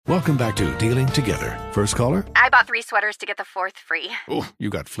Welcome back to Dealing Together. First caller? I bought 3 sweaters to get the 4th free. Oh, you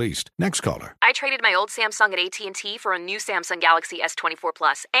got fleeced. Next caller? I traded my old Samsung at AT&T for a new Samsung Galaxy S24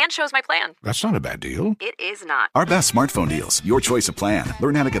 Plus and chose my plan. That's not a bad deal. It is not. Our best smartphone deals. Your choice of plan.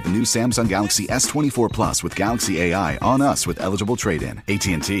 Learn how to get the new Samsung Galaxy S24 Plus with Galaxy AI on us with eligible trade-in.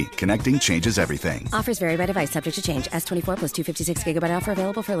 AT&T. Connecting changes everything. Offers vary by device. Subject to change. S24 plus 256 gigabyte offer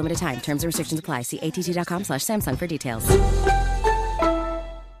available for a limited time. Terms and restrictions apply. See att.com/Samsung for details.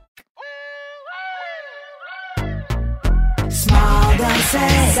 Small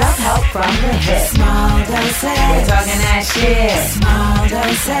doses, self-help from the hip. Small doses, we're talking that shit. Small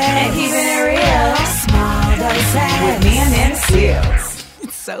doses, and keeping it real. Small doses, with me and Nana Seals.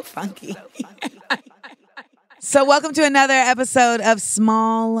 It's so funky. So welcome to another episode of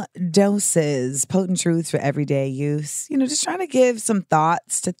Small Doses, potent truths for everyday use. You know, just trying to give some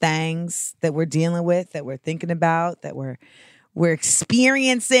thoughts to things that we're dealing with, that we're thinking about, that we're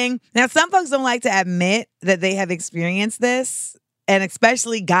experiencing. Now, some folks don't like to admit that they have experienced this, and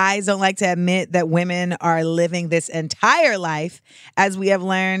especially guys don't like to admit that women are living this entire life, as we have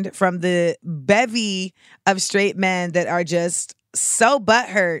learned from the bevy of straight men that are just so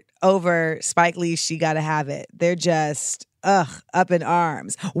butthurt over Spike Lee's She Gotta Have It. They're just up in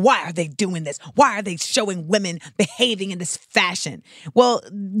arms. Why are they doing this? Why are they showing women behaving in this fashion? Well,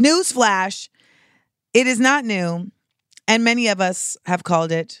 newsflash, it is not new. And many of us have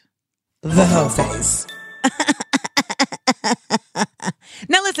called it the hoe phase.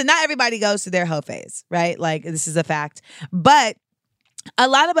 Now, listen, not everybody goes through their hoe phase, right? Like, this is a fact. But a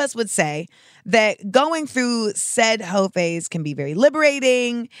lot of us would say that going through said hoe phase can be very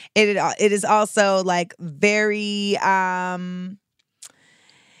liberating. It is also like very,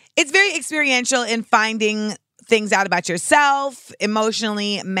 it's very experiential in finding things out about yourself,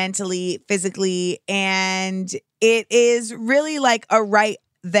 emotionally, mentally, physically, and it is really like a right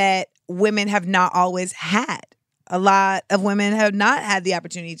that women have not always had. A lot of women have not had the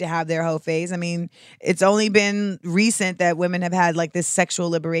opportunity to have their hoe phase. I mean, it's only been recent that women have had like this sexual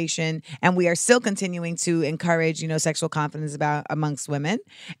liberation, and we are still continuing to encourage, sexual confidence amongst women.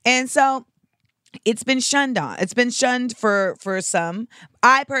 And so it's been shunned on. It's been shunned for some.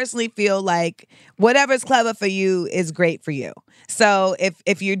 I personally feel like whatever's clever for you is great for you. So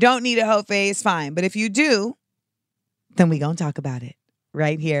if you don't need a hoe phase, fine. But if you do, then we gonna talk about it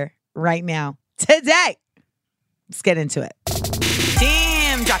right here, right now, today. Let's get into it.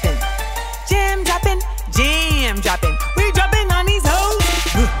 Jam dropping. Jam dropping. Jam dropping. We dropping on these hoes.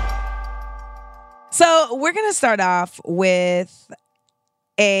 So we're gonna start off with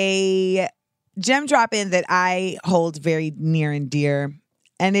a gem drop-in that I hold very near and dear,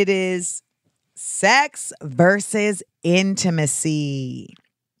 and it is sex versus intimacy.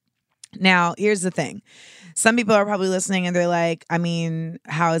 Now, here's the thing. Some people are probably listening and they're like, I mean,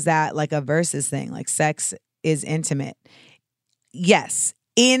 how is that like a versus thing? Like, sex is intimate. Yes,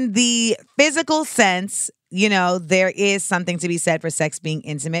 in the physical sense, there is something to be said for sex being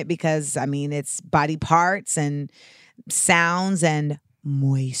intimate because, I mean, it's body parts and sounds and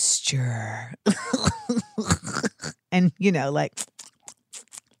moisture. And, like,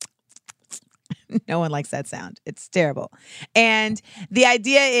 no one likes that sound. It's terrible. And the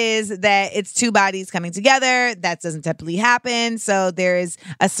idea is that it's two bodies coming together. That doesn't typically happen. So there is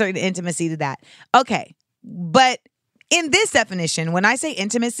a certain intimacy to that. Okay. But in this definition, when I say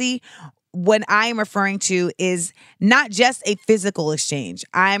intimacy, what I am referring to is not just a physical exchange.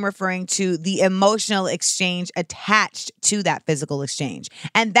 I am referring to the emotional exchange attached to that physical exchange.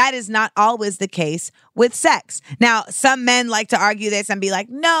 And that is not always the case with sex. Now, some men like to argue this and be like,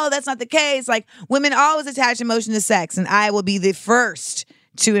 no, that's not the case. Like, women always attach emotion to sex. And I will be the first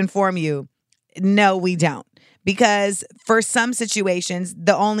to inform you, no, we don't. Because for some situations,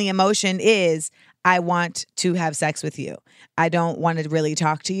 the only emotion is, I want to have sex with you. I don't want to really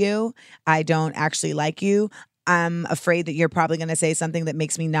talk to you. I don't actually like you. I'm afraid that you're probably going to say something that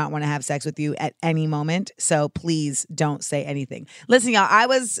makes me not want to have sex with you at any moment. So please don't say anything. Listen, y'all, I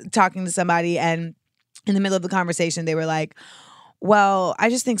was talking to somebody and in the middle of the conversation, they were like, well,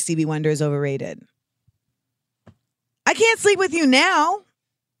 I just think Stevie Wonder is overrated. I can't sleep with you now.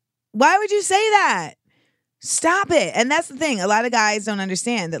 Why would you say that? Stop it. And that's the thing. A lot of guys don't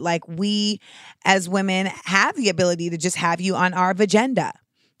understand that, like, we as women have the ability to just have you on our vagenda,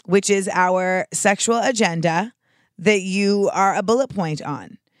 which is our sexual agenda that you are a bullet point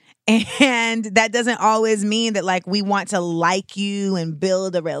on. And that doesn't always mean that, like, we want to like you and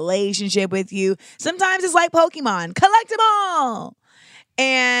build a relationship with you. Sometimes it's like Pokemon. Collect them all.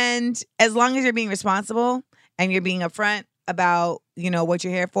 And as long as you're being responsible and you're being upfront about, what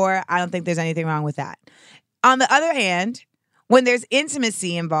you're here for, I don't think there's anything wrong with that. On the other hand, When there's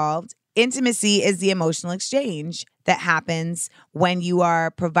intimacy involved, intimacy is the emotional exchange that happens when you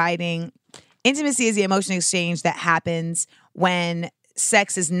are providing. Intimacy is the emotional exchange that happens when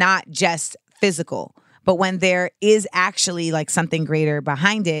sex is not just physical, but when there is actually like something greater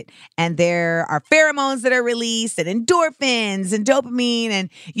behind it, and there are pheromones that are released and endorphins and dopamine and,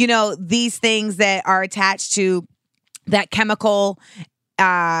 these things that are attached to that chemical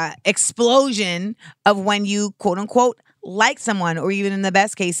explosion of when you, quote unquote, like someone, or even in the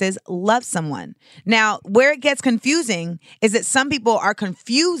best cases, love someone. Now, where it gets confusing is that some people are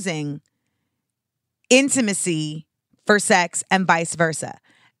confusing intimacy for sex and vice versa.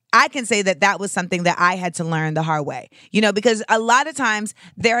 I can say that was something that I had to learn the hard way, because a lot of times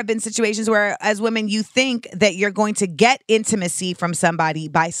there have been situations where as women, you think that you're going to get intimacy from somebody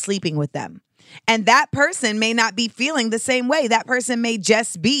by sleeping with them. And that person may not be feeling the same way. That person may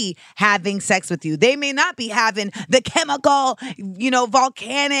just be having sex with you. They may not be having the chemical,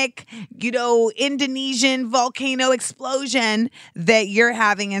 volcanic, Indonesian volcano explosion that you're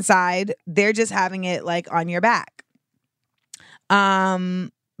having inside. They're just having it like on your back.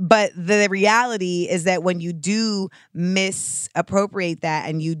 But the reality is that when you do misappropriate that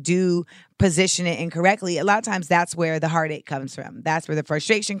and you do position it incorrectly, a lot of times that's where the heartache comes from. That's where the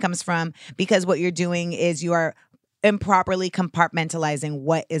frustration comes from, because what you're doing is you are improperly compartmentalizing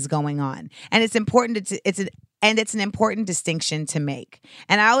what is going on. And it's important it's an important distinction to make.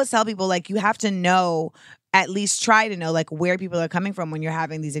 And I always tell people, like, you have to know, at least try to know, like, where people are coming from when you're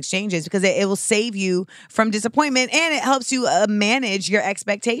having these exchanges, because it will save you from disappointment, and it helps you manage your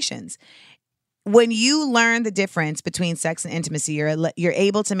expectations. When you learn the difference between sex and intimacy, you're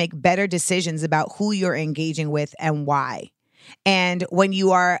able to make better decisions about who you're engaging with and why. And when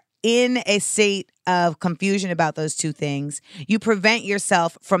you are in a state of confusion about those two things, you prevent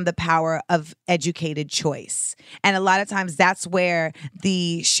yourself from the power of educated choice. And a lot of times that's where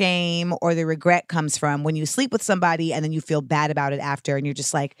the shame or the regret comes from, when you sleep with somebody and then you feel bad about it after, and you're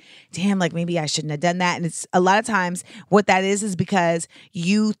just like, damn, like maybe I shouldn't have done that. And it's a lot of times what that is because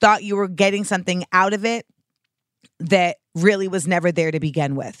you thought you were getting something out of it that really was never there to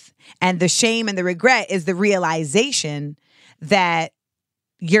begin with. And the shame and the regret is the realization that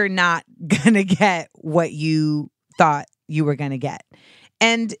you're not going to get what you thought you were going to get.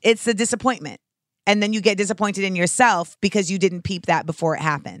 And it's a disappointment. And then you get disappointed in yourself because you didn't peep that before it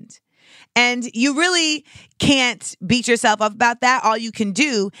happened. And you really can't beat yourself up about that. All you can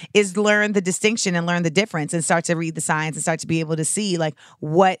do is learn the distinction and learn the difference and start to read the signs and start to be able to see like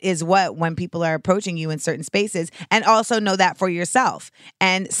what is what when people are approaching you in certain spaces, and also know that for yourself.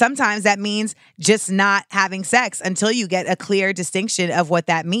 And sometimes that means just not having sex until you get a clear distinction of what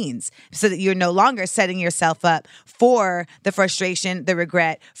that means, so that you're no longer setting yourself up for the frustration, the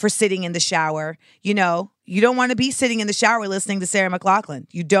regret, for sitting in the shower. You don't want to be sitting in the shower listening to Sarah McLachlan.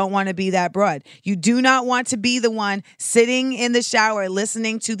 You don't want to be that broad. You do not want to be the one sitting in the shower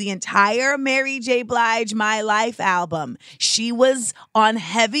listening to the entire Mary J. Blige My Life album. She was on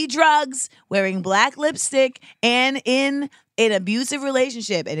heavy drugs, wearing black lipstick, and in an abusive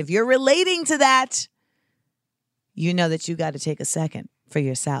relationship. And if you're relating to that, you know that you got to take a second for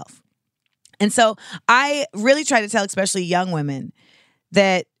yourself. And so I really try to tell, especially young women,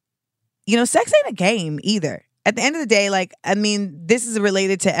 that sex ain't a game either. At the end of the day, this is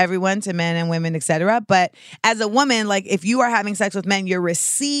related to everyone, to men and women, etc. But as a woman, if you are having sex with men, you're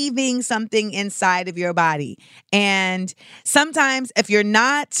receiving something inside of your body. And sometimes if you're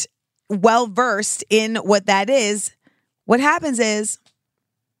not well versed in what that is, what happens is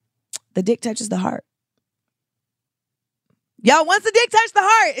the dick touches the heart. Yo, once the dick touches the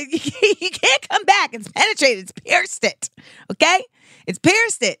heart, you can't come back. It's penetrated. It's pierced it. Okay? It's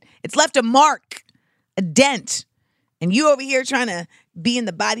pierced it. It's left a mark, a dent. And you over here trying to be in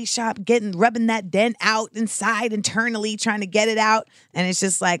the body shop, rubbing that dent out inside internally, trying to get it out. And it's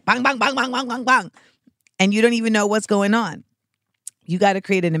just like bang, bang, bang, bang, bang, bang, bang. And you don't even know what's going on. You got to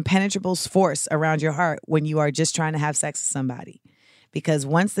create an impenetrable force around your heart when you are just trying to have sex with somebody. Because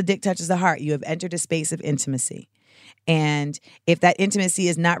once the dick touches the heart, you have entered a space of intimacy. And if that intimacy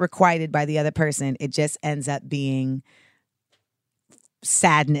is not requited by the other person, it just ends up being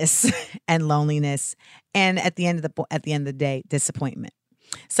sadness and loneliness, and at the end of the day, disappointment.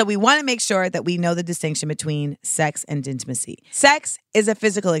 So we want to make sure that we know the distinction between sex and intimacy. Sex is a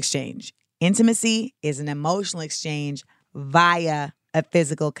physical exchange. Intimacy is an emotional exchange via a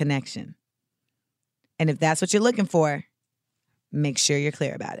physical connection. And if that's what you're looking for, make sure you're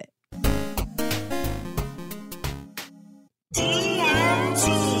clear about it.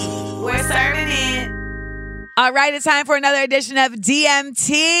 TNT. We're serving it. All right, it's time for another edition of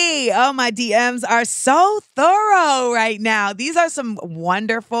DMT. Oh, my DMs are so thorough right now. These are some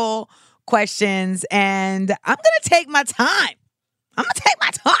wonderful questions, and I'm going to take my time. I'm going to take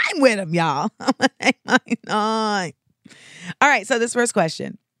my time with them, y'all. I'm going to take my time. All right, so this first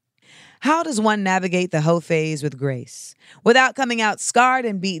question. How does one navigate the hoe phase with grace without coming out scarred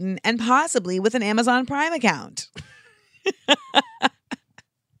and beaten and possibly with an Amazon Prime account?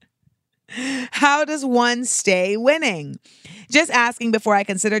 How does one stay winning? Just asking before I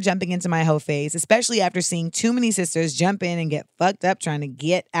consider jumping into my hoe phase, especially after seeing too many sisters jump in and get fucked up trying to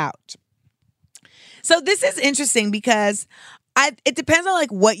get out. So this is interesting because it depends on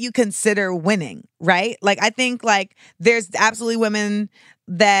like what you consider winning, right? Like I think like there's absolutely women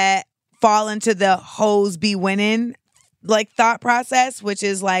that fall into the hoes be winning like thought process, which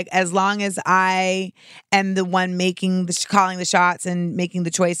is like, as long as I am the one calling the shots and making the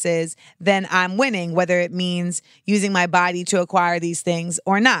choices, then I'm winning, whether it means using my body to acquire these things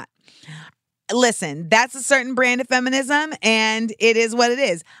or not. Listen, that's a certain brand of feminism and it is what it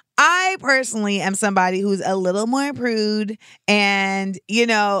is. I personally am somebody who's a little more prude and,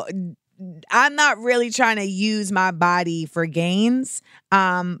 I'm not really trying to use my body for gains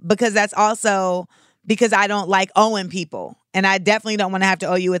because that's also because I don't like owing people. And I definitely don't want to have to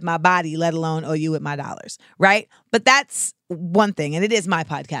owe you with my body, let alone owe you with my dollars, right? But that's one thing. And it is my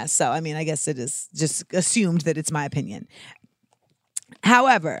podcast. So, I mean, I guess it is just assumed that it's my opinion.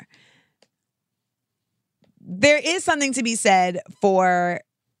 However, there is something to be said for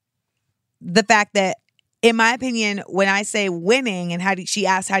the fact that, in my opinion, when I say winning and she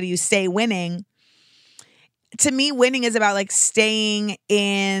asked, how do you stay winning? To me, winning is about like staying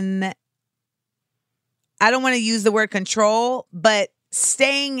in, I don't want to use the word control, but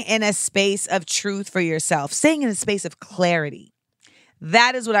staying in a space of truth for yourself, staying in a space of clarity.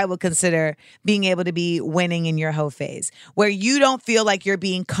 That is what I would consider being able to be winning in your hoe phase, where you don't feel like you're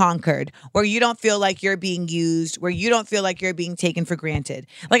being conquered, where you don't feel like you're being used, where you don't feel like you're being taken for granted.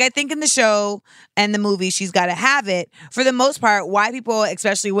 Like I think in the show and the movie, She's Gotta Have It, for the most part, why people,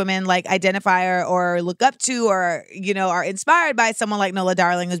 especially women, like identify or look up to or, are inspired by someone like Nola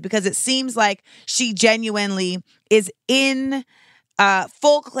Darling is because it seems like she genuinely is in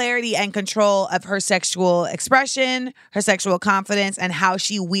full clarity and control of her sexual expression, her sexual confidence, and how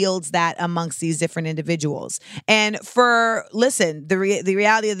she wields that amongst these different individuals. And the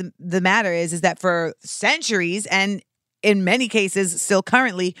reality of the matter is that for centuries, and in many cases still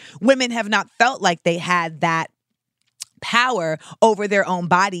currently, women have not felt like they had that power over their own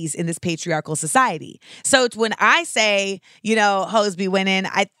bodies in this patriarchal society. So it's when I say, hoes be winning,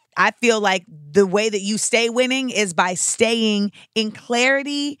 I feel like the way that you stay winning is by staying in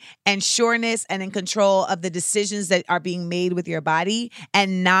clarity and sureness and in control of the decisions that are being made with your body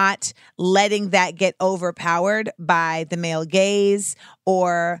and not letting that get overpowered by the male gaze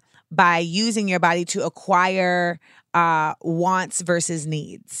or by using your body to acquire wants versus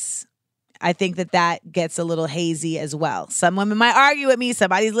needs. I think that gets a little hazy as well. Some women might argue with me.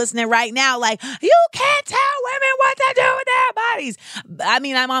 Somebody's listening right now like, you can't tell women what to do with their bodies. I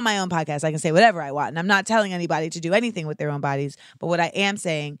mean, I'm on my own podcast. I can say whatever I want. And I'm not telling anybody to do anything with their own bodies. But what I am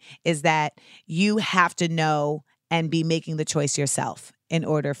saying is that you have to know and be making the choice yourself in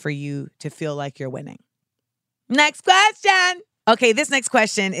order for you to feel like you're winning. Next question. Okay, this next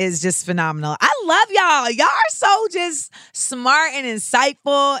question is just phenomenal. I love y'all. Y'all are so just smart and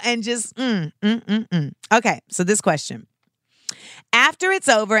insightful and just Okay, so this question. After it's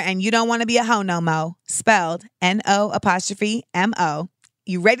over and you don't want to be a hoe no mo, spelled NO''MO,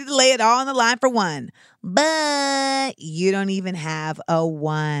 you ready to lay it all on the line for one, but you don't even have a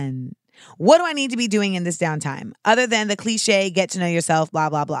one. What do I need to be doing in this downtime other than the cliche, get to know yourself, blah,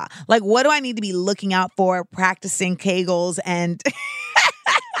 blah, blah? Like, what do I need to be looking out for, practicing Kegels and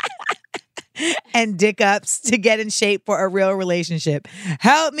and dick ups to get in shape for a real relationship?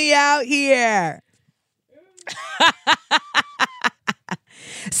 Help me out here.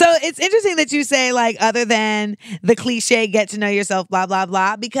 So it's interesting that you say, like, other than the cliche, get to know yourself, blah, blah,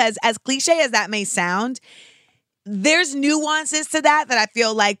 blah, because as cliche as that may sound, there's nuances to that I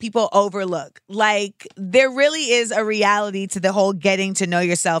feel like people overlook. Like, there really is a reality to the whole getting to know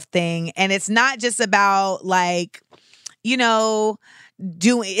yourself thing. And it's not just about like,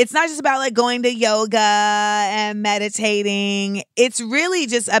 it's not just about like going to yoga and meditating. It's really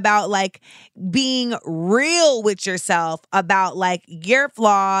just about like being real with yourself about like your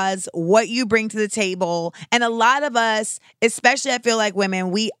flaws, what you bring to the table. And a lot of us, especially I feel like women,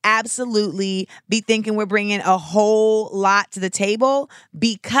 we absolutely be thinking we're bringing a whole lot to the table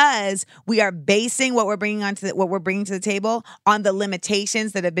because we are basing what we're bringing to the table on the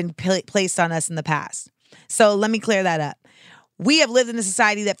limitations that have been placed on us in the past. So let me clear that up. We have lived in a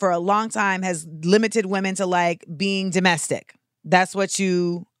society that for a long time has limited women to like being domestic. That's what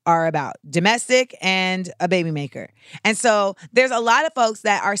you are about. Domestic and a baby maker. And so there's a lot of folks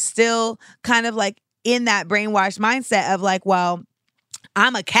that are still kind of like in that brainwashed mindset of like, well,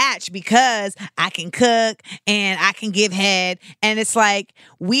 I'm a catch because I can cook and I can give head. And it's like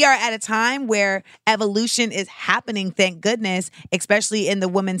we are at a time where evolution is happening, thank goodness, especially in the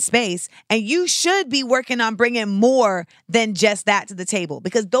women's space. And you should be working on bringing more than just that to the table,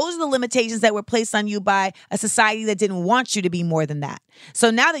 because those are the limitations that were placed on you by a society that didn't want you to be more than that. So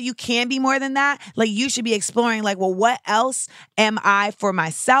now that you can be more than that, like you should be exploring like, well, what else am I for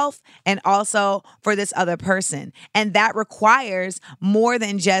myself and also for this other person? And that requires more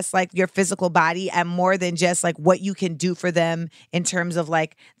than just like your physical body and more than just like what you can do for them in terms of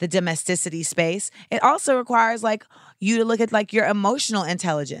like the domesticity space. It also requires like you to look at like your emotional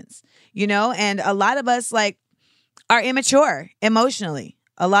intelligence, you know, and a lot of us like are immature emotionally.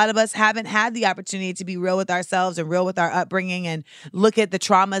 A lot of us haven't had the opportunity to be real with ourselves and real with our upbringing and look at the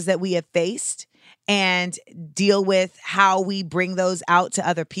traumas that we have faced and deal with how we bring those out to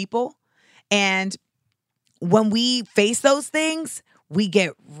other people. And when we face those things, we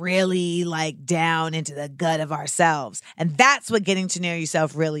get really like down into the gut of ourselves. And that's what getting to know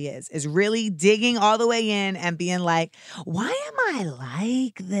yourself really is really digging all the way in and being like, why am I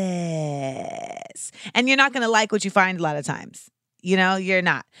like this? And you're not going to like what you find a lot of times. You know, you're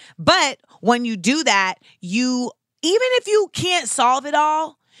not. But when you do that, even if you can't solve it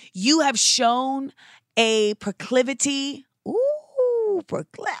all, you have shown a proclivity. Ooh,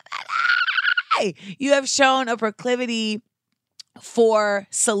 proclivity. You have shown a proclivity for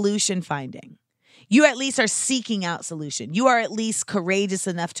solution finding. You at least are seeking out solution. You are at least courageous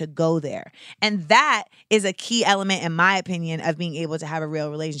enough to go there. And that is a key element, in my opinion, of being able to have a real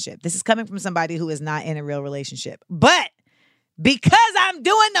relationship. This is coming from somebody who is not in a real relationship. But because I'm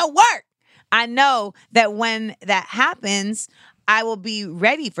doing the work, I know that when that happens, I will be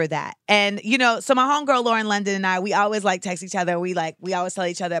ready for that. And, you know, so my homegirl Lauren London and I, we always like text each other. We always tell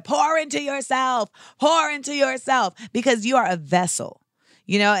each other, pour into yourself, because you are a vessel,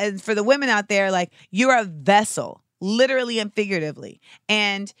 you know, and for the women out there, like you're a vessel, literally and figuratively.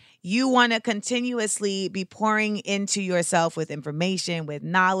 And you want to continuously be pouring into yourself with information, with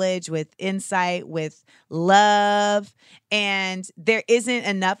knowledge, with insight, with love. And there isn't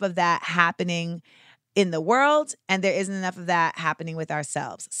enough of that happening in the world, and there isn't enough of that happening with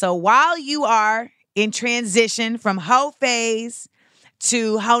ourselves. So while you are in transition from hoe phase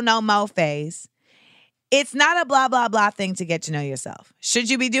to hoe no mo phase, it's not a blah, blah, blah thing to get to know yourself. Should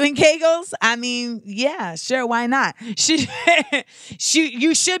you be doing Kegels? I mean, yeah, sure. Why not? You should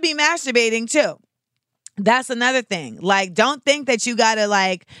be masturbating too. That's another thing. Like, don't think that you got to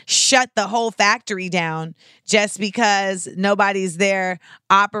like shut the whole factory down just because nobody's there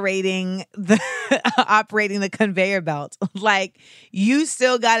operating the conveyor belt. Like, you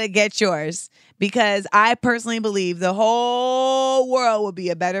still got to get yours, because I personally believe the whole world would be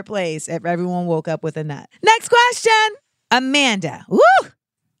a better place if everyone woke up with a nut. Next question. Amanda. Woo!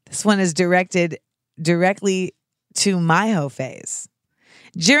 This one is directed directly to my hoe phase.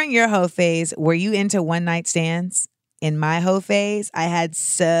 During your hoe phase, were you into one-night stands? In my hoe phase, I had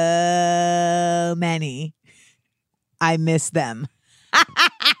so many. I miss them.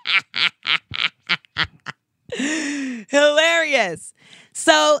 Hilarious.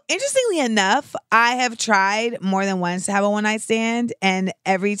 So, interestingly enough, I have tried more than once to have a one-night stand, and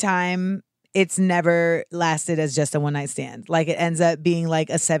every time it's never lasted as just a one-night stand. Like, it ends up being like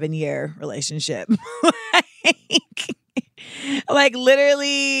a 7-year relationship. Like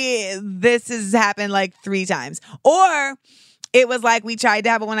literally, this has happened like 3 times. Or it was like we tried to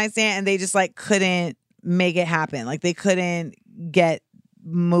have a one-night stand and they just like couldn't make it happen. Like they couldn't get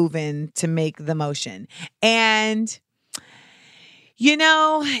moving to make the motion. And, you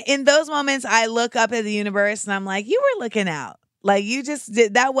know, in those moments, I look up at the universe and I'm like, you were looking out. Like you just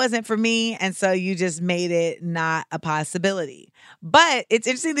did, that wasn't for me. And so you just made it not a possibility. But it's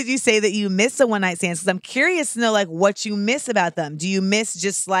interesting that you say that you miss a one-night stand, because I'm curious to know like what you miss about them. Do you miss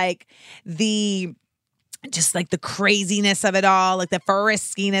just like the craziness of it all, like the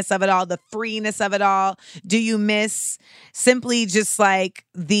friskiness of it all, the freeness of it all? Do you miss simply just like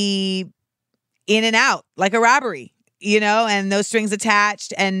the in and out, like a robbery? You know, and no strings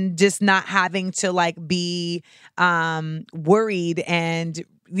attached, and just not having to like be worried. And,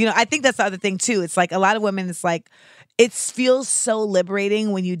 you know, I think that's the other thing too. It's like a lot of women, it's like, it feels so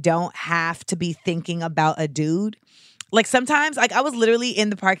liberating when you don't have to be thinking about a dude. Like sometimes, like I was literally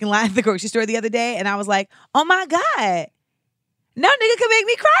in the parking lot at the grocery store the other day and I was like, oh my God, No nigga can make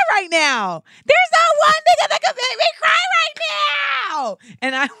me cry right now. There's not one nigga that can make me cry right now.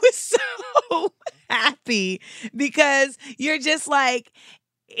 And I was so happy because you're just like,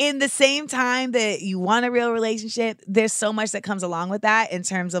 in the same time that you want a real relationship, there's so much that comes along with that in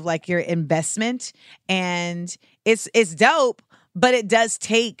terms of like your investment. And it's dope, but it does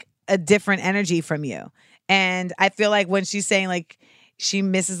take a different energy from you. And I feel like when she's saying like, she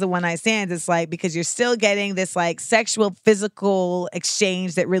misses the one night stands, it's like because you're still getting this like sexual, physical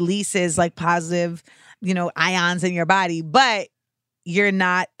exchange that releases like positive, ions in your body, but you're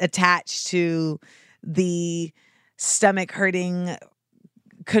not attached to the stomach hurting,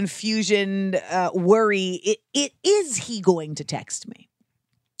 confusion, worry. Is he going to text me?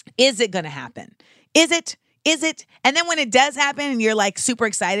 Is it going to happen? Is it? And then when it does happen and you're like super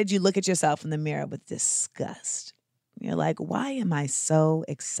excited, you look at yourself in the mirror with disgust. You're like, why am I so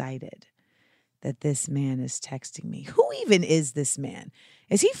excited that this man is texting me? Who even is this man?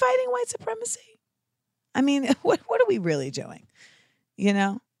 Is he fighting white supremacy? I mean, what are we really doing?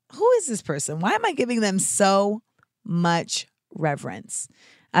 Who is this person? Why am I giving them so much reverence?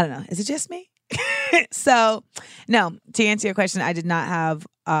 I don't know. Is it just me? So, no, to answer your question, I did not have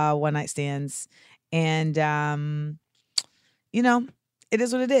one night stands. And, it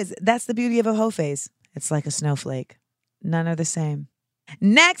is what it is. That's the beauty of a hoe phase. It's like a snowflake. None are the same.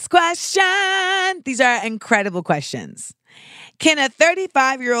 Next question. These are incredible questions. Can a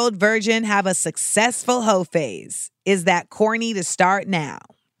 35-year-old virgin have a successful hoe phase? Is that corny to start now?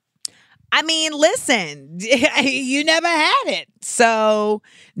 I mean, listen, you never had it. So,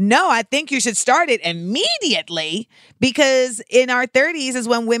 no, I think you should start it immediately because in our 30s is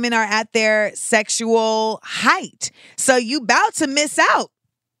when women are at their sexual height. So you about to miss out.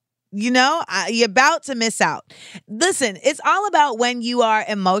 You're about to miss out. Listen, it's all about when you are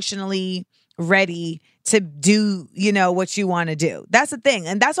emotionally ready to do, what you want to do. That's the thing.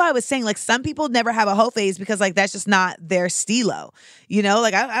 And that's why I was saying, like, some people never have a hoe phase because, like, that's just not their stilo.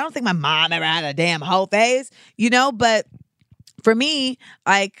 Like, I don't think my mom ever had a damn hoe phase, but for me,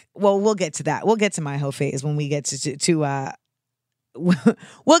 like, well, we'll get to that. We'll get to my hoe phase when we get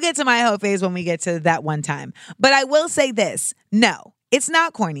we'll get to my hoe phase when we get to that one time. But I will say this. No, it's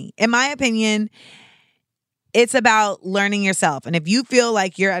not corny. In my opinion, it's about learning yourself. And if you feel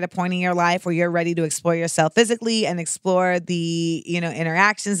like you're at a point in your life where you're ready to explore yourself physically and explore the,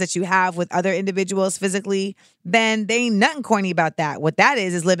 interactions that you have with other individuals physically, then there ain't nothing corny about that. What that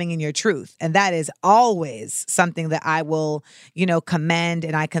is living in your truth. And that is always something that I will, commend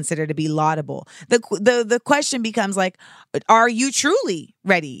and I consider to be laudable. The question becomes like, are you truly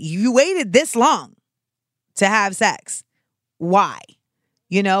ready? You waited this long to have sex. Why?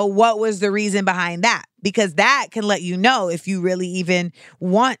 What was the reason behind that? Because that can let you know if you really even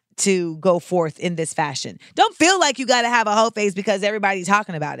want to go forth in this fashion. Don't feel like you got to have a hoe phase because everybody's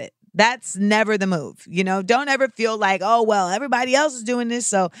talking about it. That's never the move. Don't ever feel like, oh, well, everybody else is doing this,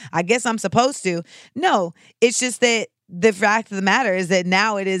 so I guess I'm supposed to. No, it's just that the fact of the matter is that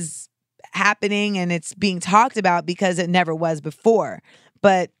now it is happening and it's being talked about because it never was before.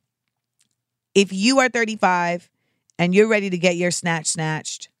 But if you are 35 and you're ready to get your snatch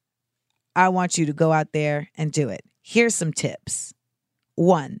snatched, I want you to go out there and do it. Here's some tips.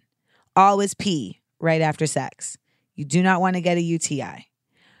 1, always pee right after sex. You do not want to get a UTI.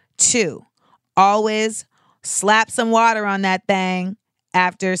 2, always slap some water on that thing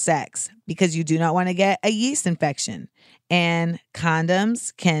after sex because you do not want to get a yeast infection. And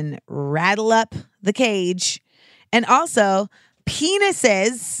condoms can rattle up the cage. And also,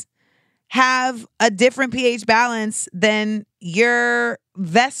 penises have a different pH balance than your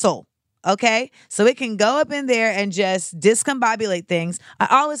vessel. Okay, so it can go up in there and just discombobulate things. I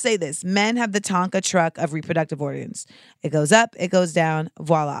always say this. Men have the Tonka truck of reproductive organs. It goes up, it goes down,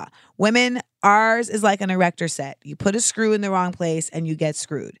 voila. Women, ours is like an erector set. You put a screw in the wrong place and you get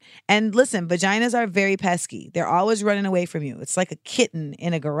screwed. And listen, vaginas are very pesky. They're always running away from you. It's like a kitten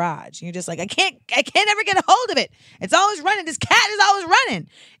in a garage. You're just like, I can't ever get a hold of it. It's always running. This cat is always running.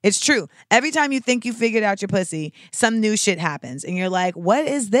 It's true. Every time you think you figured out your pussy, some new shit happens. And you're like, what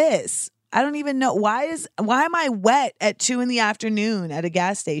is this? I don't even know. Why am I wet at 2 p.m. at a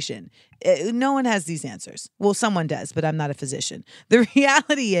gas station? No one has these answers. Well, someone does, but I'm not a physician. The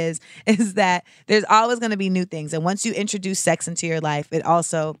reality is that there's always going to be new things. And once you introduce sex into your life, it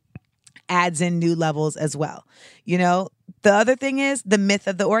also adds in new levels as well. The other thing is the myth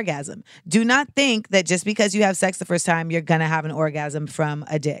of the orgasm. Do not think that just because you have sex the first time, you're going to have an orgasm from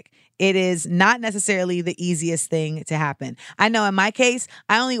a dick. It is not necessarily the easiest thing to happen. I know in my case,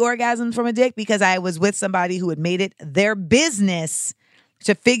 I only orgasmed from a dick because I was with somebody who had made it their business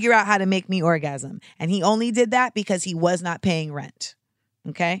to figure out how to make me orgasm. And he only did that because he was not paying rent.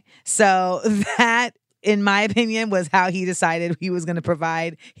 Okay? So that, in my opinion, was how he decided he was going to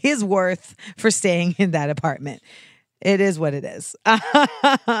provide his worth for staying in that apartment. It is what it is.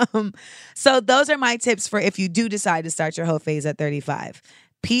 So those are my tips for if you do decide to start your hoe phase at 35.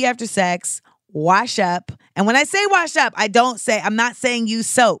 Pee after sex, wash up. And when I say wash up, I'm not saying use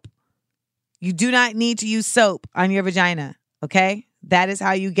soap. You do not need to use soap on your vagina, okay? That is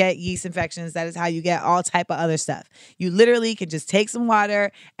how you get yeast infections. That is how you get all type of other stuff. You literally can just take some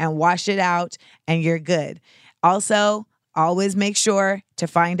water and wash it out and you're good. Also, always make sure to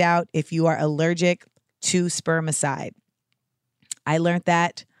find out if you are allergic to spermicide. I learned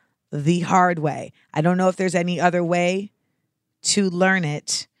that the hard way. I don't know if there's any other way to learn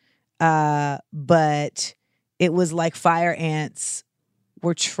it, but it was like fire ants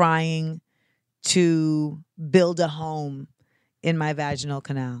were trying to build a home in my vaginal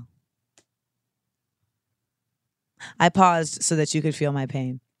canal. I paused so that you could feel my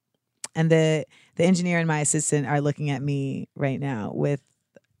pain. And the engineer and my assistant are looking at me right now with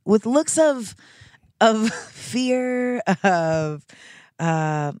looks of fear, of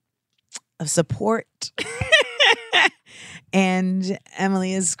support. And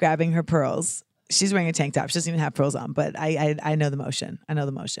Emily is grabbing her pearls. She's wearing a tank top. She doesn't even have pearls on, but I know the motion. I know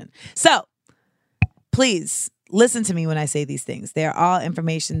the motion. So please listen to me when I say these things. They're all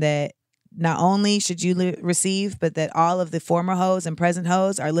information that not only should you receive, but that all of the former hoes and present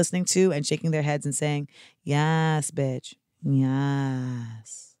hoes are listening to and shaking their heads and saying, yes, bitch.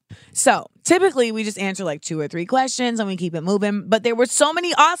 Yes. So typically we just answer like 2 or 3 questions and we keep it moving. But there were so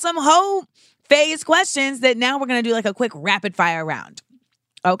many awesome hoe phase questions that now we're going to do like a quick rapid fire round.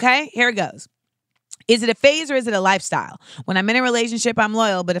 Okay, here it goes. Is it a phase or is it a lifestyle? When I'm in a relationship, I'm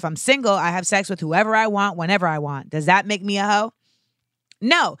loyal, but if I'm single, I have sex with whoever I want, whenever I want. Does that make me a hoe?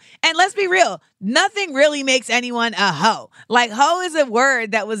 No. And let's be real. Nothing really makes anyone a hoe. Like, hoe is a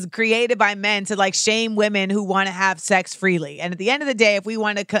word that was created by men to like shame women who want to have sex freely. And at the end of the day, if we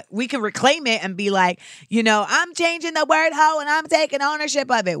want to, we can reclaim it and be like, I'm changing the word hoe and I'm taking ownership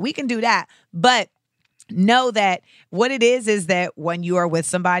of it. We can do that. But know that what it is that when you are with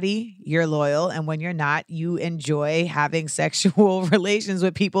somebody, you're loyal. And when you're not, you enjoy having sexual relations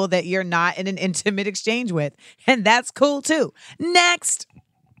with people that you're not in an intimate exchange with. And that's cool too. Next.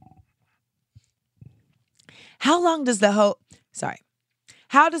 How does the hoe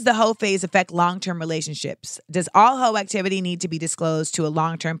phase affect long-term relationships? Does all hoe activity need to be disclosed to a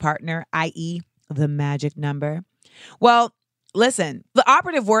long-term partner, i.e. the magic number? Well, listen, the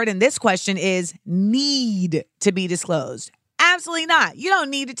operative word in this question is need to be disclosed. Absolutely not. You don't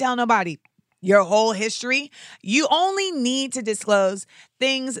need to tell nobody your whole history. You only need to disclose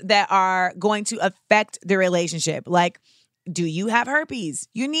things that are going to affect the relationship. Like, do you have herpes?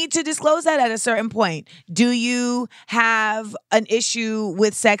 You need to disclose that at a certain point. Do you have an issue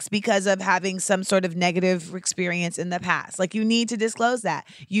with sex because of having some sort of negative experience in the past? Like, you need to disclose that.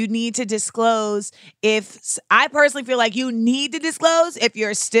 You need to disclose I personally feel like you need to disclose if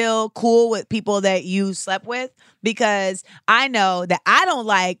you're still cool with people that you slept with, because I know that I don't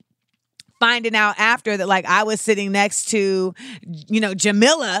like finding out after that, like, I was sitting next to,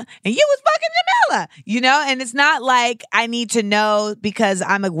 Jamila and you was fucking Jamila, and it's not like I need to know because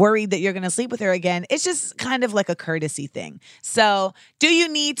I'm worried that you're going to sleep with her again. It's just kind of like a courtesy thing. So do you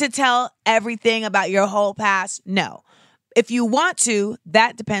need to tell everything about your whole past? No. If you want to,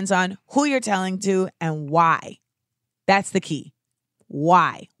 that depends on who you're telling to and why. That's the key.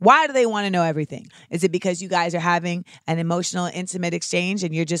 Why? Why do they want to know everything? Is it because you guys are having an emotional, intimate exchange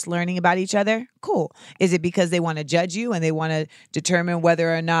and you're just learning about each other? Cool. Is it because they want to judge you and they want to determine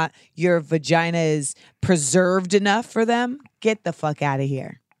whether or not your vagina is preserved enough for them? Get the fuck out of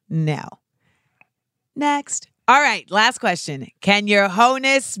here. No. Next. All right, last question. Can your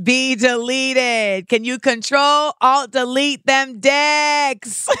wholeness be deleted? Can you control, alt, delete them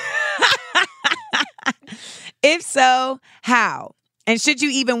dicks? If so, how? And should you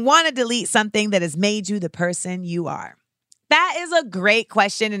even want to delete something that has made you the person you are? That is a great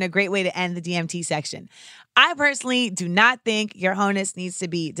question and a great way to end the DMT section. I personally do not think your wholeness needs to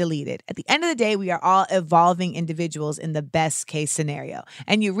be deleted. At the end of the day, we are all evolving individuals in the best case scenario.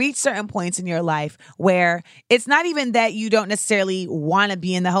 And you reach certain points in your life where it's not even that you don't necessarily want to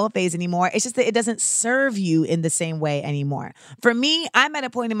be in the whole phase anymore. It's just that it doesn't serve you in the same way anymore. For me, I'm at a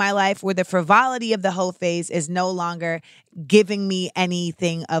point in my life where the frivolity of the whole phase is no longer giving me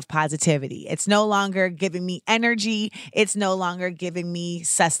anything of positivity. It's no longer giving me energy. It's no longer giving me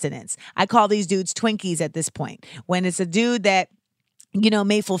sustenance. I call these dudes Twinkies at this point. When it's a dude that,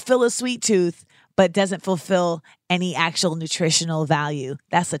 may fulfill a sweet tooth, but doesn't fulfill any actual nutritional value.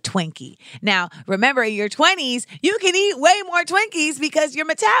 That's a Twinkie. Now, remember, in your 20s, you can eat way more Twinkies because your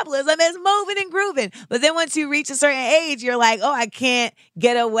metabolism is moving and grooving. But then once you reach a certain age, you're like, oh, I can't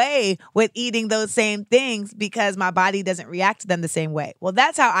get away with eating those same things because my body doesn't react to them the same way. Well,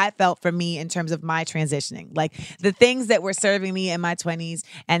 that's how I felt for me in terms of my transitioning. Like the things that were serving me in my 20s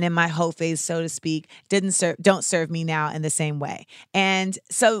and in my whole phase, so to speak, don't serve me now in the same way. And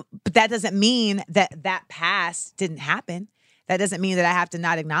so, but that doesn't mean that past didn't happen. That doesn't mean that I have to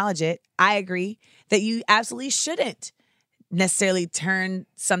not acknowledge it. I agree that you absolutely shouldn't necessarily turn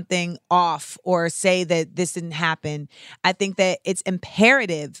something off or say that this didn't happen. I think that it's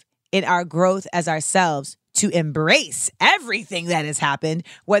imperative in our growth as ourselves to embrace everything that has happened,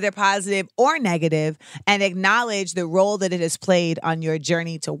 whether positive or negative, and acknowledge the role that it has played on your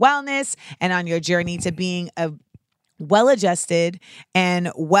journey to wellness and on your journey to being a well-adjusted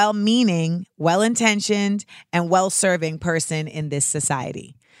and well-meaning, well-intentioned, and well-serving person in this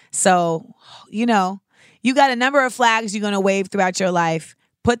society. So, you got a number of flags you're going to wave throughout your life.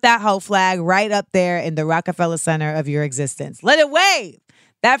 Put that whole flag right up there in the Rockefeller Center of your existence. Let it wave.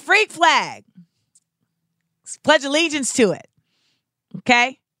 That freak flag. Pledge allegiance to it.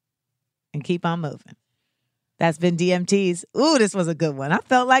 Okay? And keep on moving. That's been DMT's. Ooh, this was a good one. I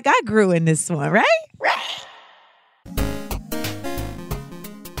felt like I grew in this one, right? Right.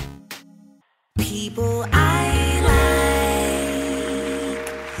 People I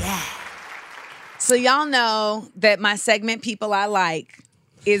like. Yeah. So y'all know that my segment, People I Like,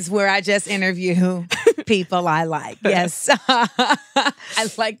 is where I just interview people I like. Yes. I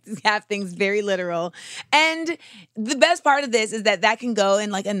like to have things very literal. And the best part of this is that can go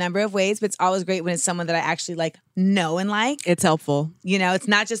in like a number of ways, but it's always great when it's someone that I actually like know and like. It's helpful. It's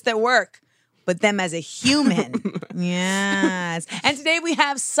not just their work, but them as a human. Yes. And today we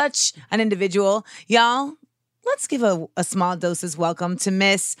have such an individual. Y'all, let's give a small doses welcome to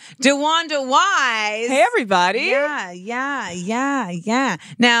Miss DeWanda Wise. Hey, everybody. Yeah.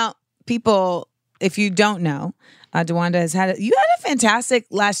 Now, people, if you don't know, DeWanda you had a fantastic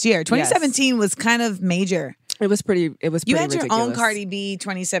last year. 2017 was kind of major. It was pretty You had ridiculous. your own Cardi B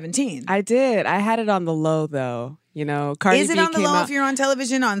 2017. I did. I had it on the low, though. Cardi Is it B on the came low out. if you're on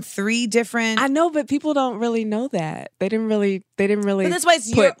television on 3 different... I know, but people don't really know that. They didn't really But that's why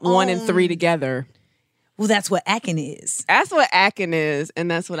it's your put 1 and own- 3 together. Well, that's what acting is. That's what acting is,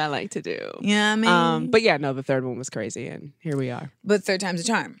 and that's what I like to do. You know what I mean? But yeah, no, the third one was crazy, and here we are. But third time's a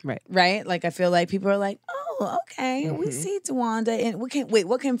charm. Right? Like, I feel like people are like, oh, okay, we see DeWanda. And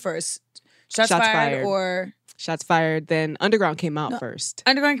what came first? Shots fired or... Shots Fired, then Underground came out first.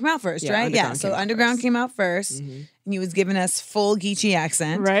 Underground came out first, right? Yeah, so Underground came out first, and you was giving us full Geechee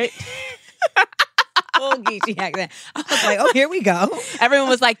accent. Right? Full Geechee accent. I was like, oh, here we go. Everyone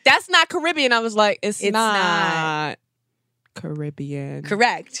was like, that's not Caribbean. I was like, it's not not Caribbean.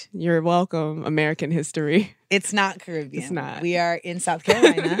 Correct. You're welcome, American history. It's not Caribbean. It's not. We are in South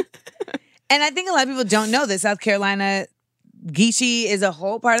Carolina. And I think a lot of people don't know that South Carolina... Geechee is a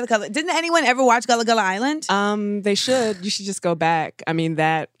whole part of the color. Didn't anyone ever watch Gullah Gullah Island? They should. You should just go back. I mean,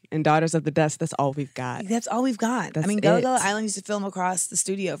 that and Daughters of the Dust, that's all we've got. That's all we've got. That's Gullah Gullah Island used to film across the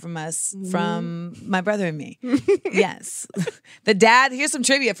studio from us, from my brother and me. Yes. The dad, here's some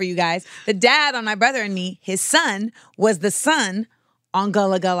trivia for you guys. The dad on My Brother and Me, his son was the son on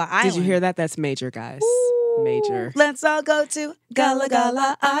Gullah Gullah Island. Did you hear that? That's major, guys. Major. Let's all go to Gullah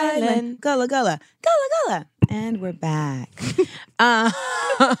Gullah Island. Gullah Gullah. Gullah Gullah. And we're back.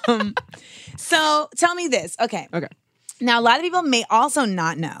 So tell me this. Okay. Now, a lot of people may also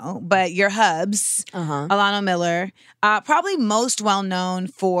not know, but your hubs, Alano Miller, probably most well known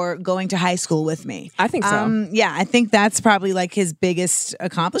for going to high school with me. I think so. Yeah, I think that's probably like his biggest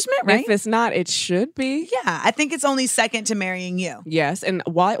accomplishment, right? If it's not, it should be. Yeah, I think it's only second to marrying you. Yes. And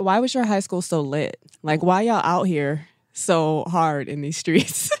why was your high school so lit? Like, why y'all out here so hard in these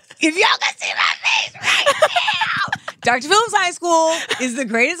streets? If y'all can see my face right now. Dr. Phillips High School is the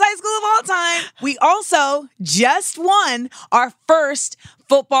greatest high school of all time. We also just won our first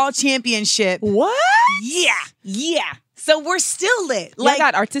football championship. What? Yeah. So we're still lit. Like,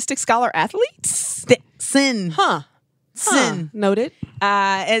 got artistic scholar athletes? Sin. Sin. Noted.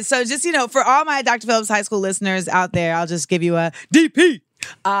 And so just, for all my Dr. Phillips High School listeners out there, I'll just give you a DP.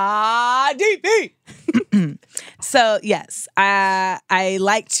 DP. So, yes, I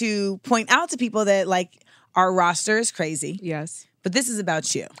like to point out to people that, like, our roster is crazy. Yes. But this is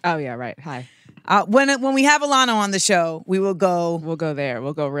about you. Oh, yeah, right. Hi. When we have Alano on the show, we'll go there.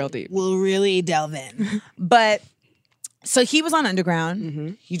 We'll go real deep. We'll really delve in. But, so he was on Underground.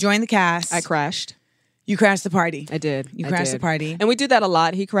 Mm-hmm. You joined the cast. I crashed. You crashed the party. I did. You crashed the party. And we do that a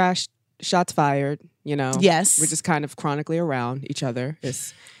lot. He crashed Shots Fired. You know, Yes. we're just kind of chronically around each other.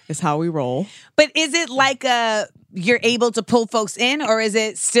 Is how we roll. But is it like you're able to pull folks in, or is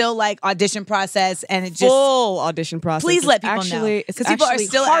it still like audition process and it just Full audition process? Please It's let people actually, know It's because people are actually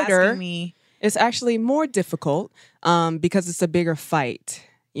still harder. asking me. It's actually more difficult because it's a bigger fight.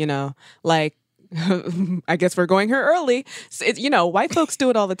 You know, like. I guess we're going here early. So you know, white folks do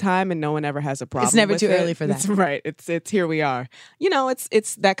it all the time, and no one ever has a problem. It's never with too it. early for that. It's right. It's here we are. You know,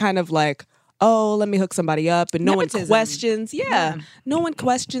 it's that kind of like, oh, let me hook somebody up, and no Nepotism. one questions. Yeah, no one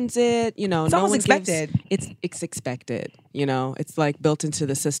questions it. You know, It's no almost one expected. It's expected. You know, it's like built into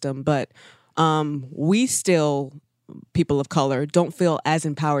the system. But we still, people of color, don't feel as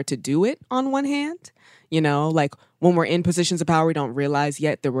empowered to do it. On one hand, you know, like. When we're in positions of power, we don't realize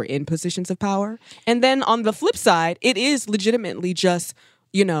yet that we're in positions of power. And then on the flip side, it is legitimately just,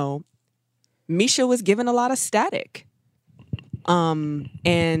 you know, Misha was given a lot of static.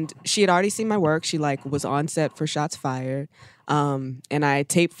 And she had already seen my work. She like was on set for Shots Fired. And I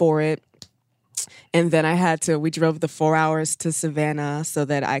taped for it. And then we drove the 4 hours to Savannah so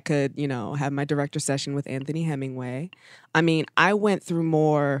that I could, you know, have my director session with Anthony Hemingway. I mean, I went through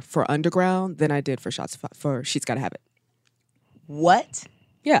more for Underground than I did for She's Gotta Have It. What?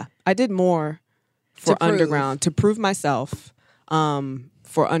 Yeah, I did more for To prove. Underground to prove myself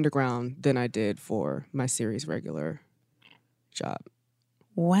for Underground than I did for my series regular job.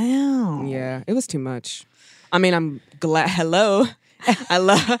 Wow. Yeah, it was too much. I mean, I'm glad. Hello.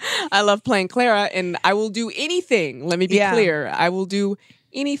 I love playing Clara, and I will do anything. Let me be clear. I will do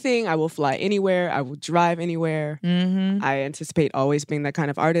anything. I will fly anywhere. I will drive anywhere. Mm-hmm. I anticipate always being that kind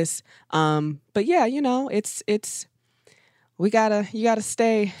of artist. But yeah, you know, it's you gotta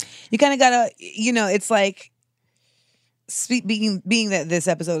stay. You kind of gotta, you know, it's like being that this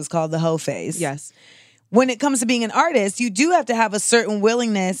episode is called the hoe phase. Yes. When it comes to being an artist, you do have to have a certain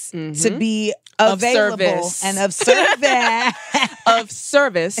willingness to be available service. and of service. Of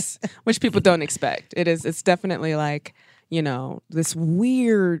service, which people don't expect. It's definitely like, you know, this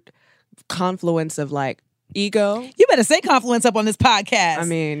weird confluence of like ego. You better say confluence up on this podcast. I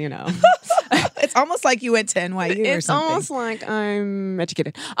mean, you know. It's almost like you went to NYU or It's something. almost like I'm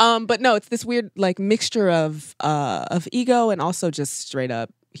educated. But no, it's this weird like mixture of ego and also just straight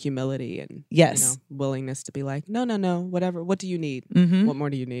up humility and Yes. you know, willingness to be like, no, whatever. What do you need? Mm-hmm. What more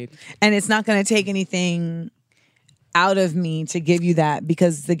do you need? And it's not going to take anything out of me to give you that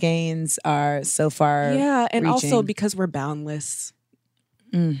because the gains are so far. Yeah, and also reaching. because we're boundless.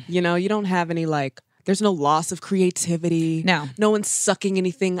 You know, you don't have any like. There's no loss of creativity. No. No one's sucking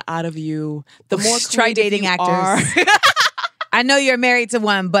anything out of you. The more Try creative dating you actors. are- I know you're married to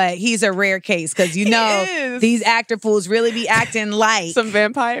one, but he's a rare case because you know is. these actor fools really be acting like some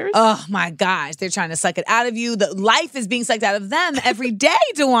vampires. oh my gosh, they're trying to suck it out of you. The life is being sucked out of them every day,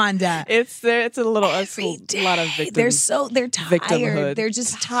 DeWanda. It's a little Every a lot of day. victims. They're tired. victimhood. They're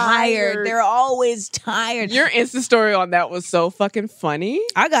just tired. Tired. They're always tired. Your Insta story on that was so fucking funny.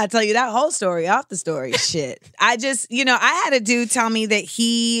 I gotta tell you that whole story off the story. Shit. I just, you know, I had a dude tell me that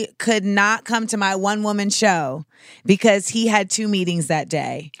he could not come to my one woman show because he had 2 meetings that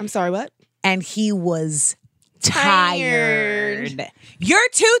day I'm sorry, what? and he was tired. You're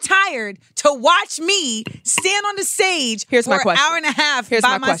too tired to watch me stand on the stage Here's for my an question. hour and a half Here's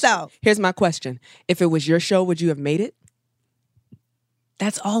by my question. myself. Here's my question. If it was your show, would you have made it?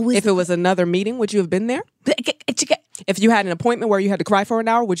 That's always If it was another meeting, would you have been there? If you had an appointment where you had to cry for an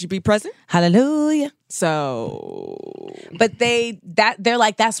hour, would you be present? Hallelujah. So, But they're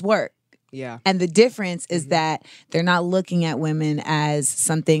like, that's work. yeah. And the difference is that they're not looking at women as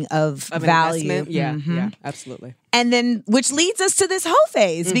something of Of an value. investment? Yeah, Mhm. yeah, absolutely. And then, which leads us to this hoe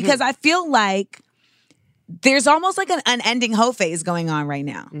phase, because I feel like there's almost like an unending hoe phase going on right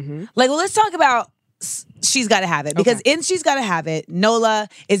now. Like, well, let's talk about She's Gotta Have It. Because in She's Gotta Have It, Nola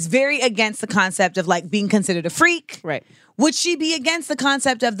is very against the concept of like being considered a freak. Right. Would she be against the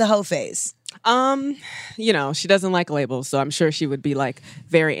concept of the hoe phase? You know, she doesn't like labels, so I'm sure she would be like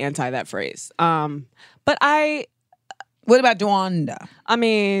very anti that phrase. But What about DeWanda? I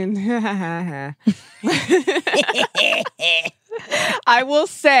mean, I will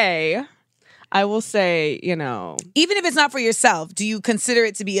say, you know, Even if it's not for yourself, do you consider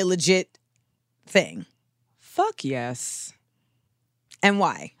it to be a legit thing? fuck yes. And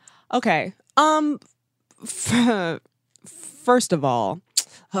why? Okay. First of all,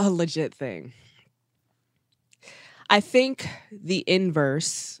 a legit thing. I think the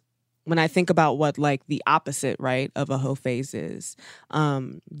inverse, when I think about what like the opposite, right, of a hoe phase is,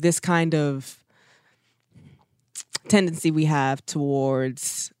 this kind of tendency we have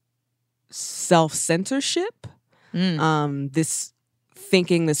towards self-censorship, this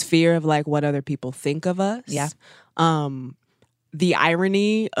thinking, this fear of like what other people think of us. Yeah. The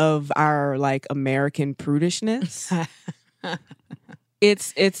irony of our like American prudishness.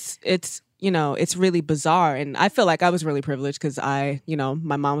 It's you know, it's really bizarre. And I feel like I was really privileged because my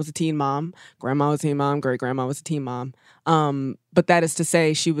mom was a teen mom, grandma was a teen mom, great grandma was a teen mom. But that is to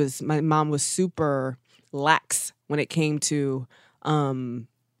say, my mom was super lax when it came to,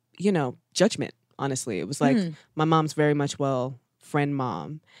 judgment. Honestly, it was like my mom's very much friend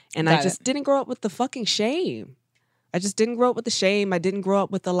mom, and I just didn't grow up with the fucking shame. I just didn't grow up with the shame. I didn't grow up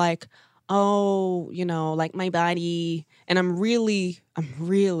with the like, like my body. And I'm really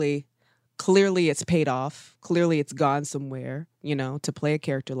clearly it's paid off. Clearly it's gone somewhere, to play a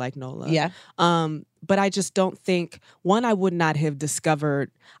character like Nola. Yeah. But I just don't think, one, I would not have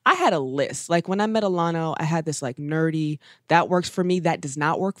discovered. I had a list. Like when I met Alano, I had this like nerdy, that works for me, that does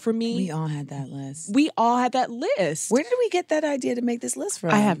not work for me. We all had that list. Where did we get that idea to make this list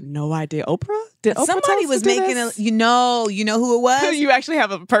from? I have no idea. Oprah? Did Oprah Somebody was making this? you know who it was? You actually have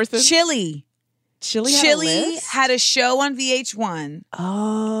a person? Chili had a show on VH1.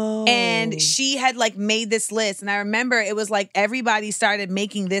 Oh. And she had like made this list. And I remember it was like everybody started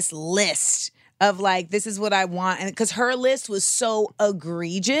making this list of like, this is what I want. And because her list was so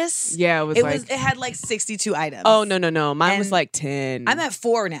egregious. Yeah, it had like 62 items. Oh, no. Mine was like 10. I'm at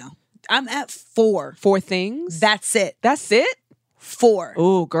 4 now. I'm at 4. 4 things? That's it. 4.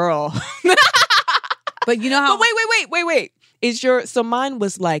 Oh, girl. But you know how... But wait. So mine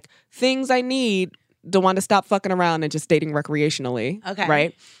was like, things I need, DeWanda, stop fucking around and just dating recreationally. Okay.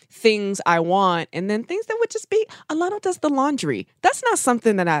 Right? Things I want, and then things that would just be, Alana does the laundry. That's not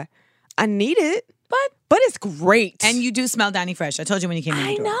something that I needed, but it's great. And you do smell Donnie Fresh. I told you when you came in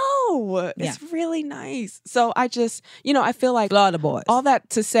the door. I know. Yeah. It's really nice. So I just, I feel like Law the boys. all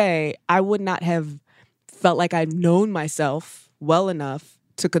that to say, I would not have felt like I've known myself well enough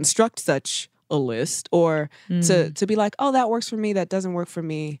to construct such a list or to be like, oh, that works for me, that doesn't work for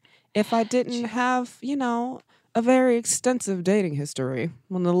me, if I didn't have, a very extensive dating history.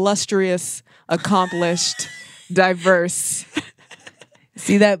 An illustrious, accomplished, diverse.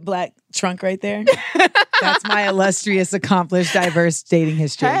 See that black trunk right there? That's my illustrious, accomplished, diverse dating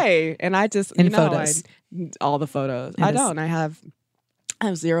history. Hey, and I just photos. All the photos. I don't. I have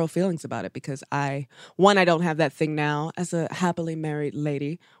zero feelings about it because I don't have that thing now as a happily married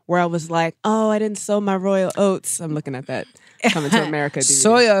lady where I was like, oh, I didn't sow my royal oats. I'm looking at that Coming to America DVD.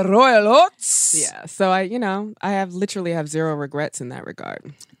 Sow your royal oats. Yeah. So I literally have zero regrets in that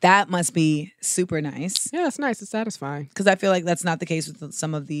regard. That must be super nice. Yeah, it's nice. It's satisfying. Because I feel like that's not the case with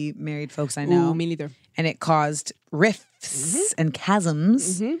some of the married folks I know. Ooh, me neither. And it caused rifts and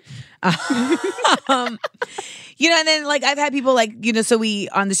chasms. And then like I've had people like, so we,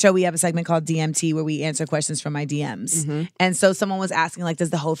 on the show, we have a segment called DMT where we answer questions from my DMs. And so someone was asking like, does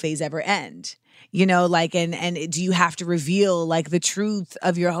the hoe phase ever end? And do you have to reveal like the truth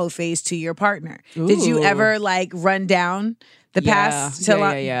of your hoe phase to your partner? Ooh. Did you ever like run down the past?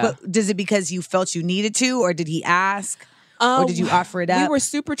 Yeah. But does it because you felt you needed to, or did he ask? Or did you offer it up? We were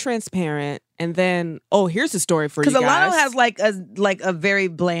super transparent, and then here's a story for you guys. Because Alano has like a very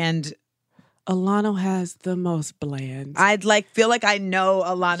bland. Alano has the most bland. I'd feel like I know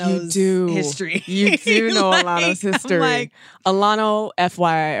Alano's history. You do know Alano's history. Alano,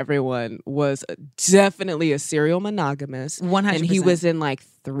 FYI, everyone, was definitely a serial monogamous. 100%. And he was in like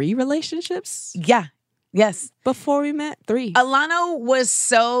 3 relationships. Yeah. Yes. Before we met, 3. Alano was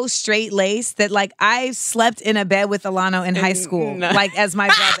so straight-laced that like I slept in a bed with Alano in high school, like as my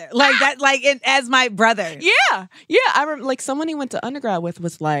brother. As my brother. Yeah. Yeah. I remember like someone he went to undergrad with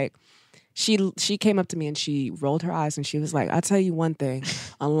was like, she came up to me and she rolled her eyes and she was like, I'll tell you one thing,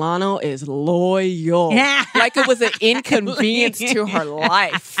 Alano is loyal. Like it was an inconvenience to her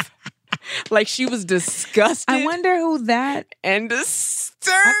life. Like she was disgusted. I wonder who that and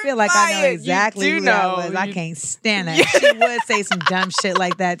disturbed. I feel like I know exactly who that was. I You can't stand it. She would say some dumb shit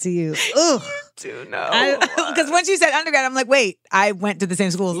like that to you. Ugh. do know. Because once you said undergrad, I'm like, wait, I went to the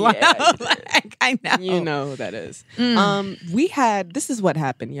same school as Lano. Yeah, like, I know. You know who that is. This is what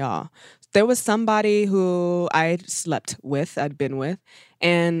happened, y'all. There was somebody who I'd slept with, I'd been with,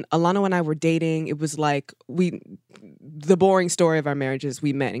 and Alano and I were dating. It was like the boring story of our marriages,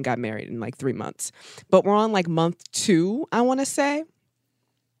 we met and got married in like 3 months. But we're on like month 2, I want to say.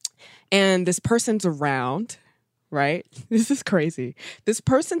 And this person's around, right? This is crazy. This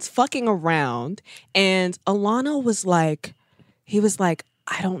person's fucking around. And Alano was like,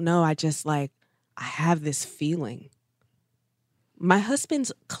 I don't know. I have this feeling. My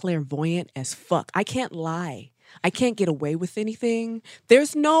husband's clairvoyant as fuck. I can't lie. I can't get away with anything.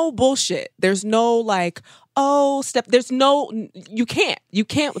 There's no bullshit. There's no like, oh, you can't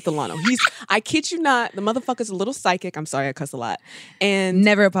with Delano. I kid you not, the motherfucker's a little psychic. I'm sorry, I cuss a lot. And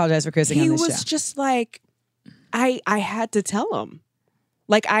Never apologize for cursing on this show. He was just like, I had to tell him.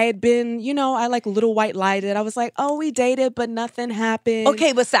 Like I had been, I like little white lied it. I was like, oh, we dated, but nothing happened.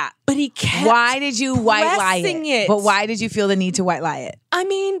 Okay, but stop. But he kept Why did you white lie it? But why did you feel the need to white lie it? I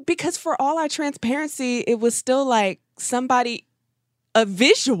mean, because for all our transparency, it was still like a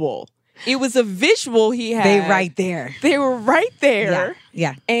visual. It was a visual he had. They were right there.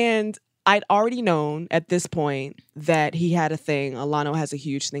 Yeah. And I'd already known at this point that he had a thing. Alano has a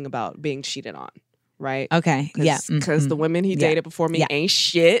huge thing about being cheated on. Right? Okay. Because the women he dated before me ain't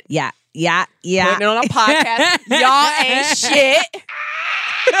shit. Yeah. Putting it on a podcast. Y'all ain't shit.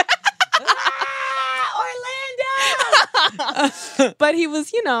 Orlando. But he was,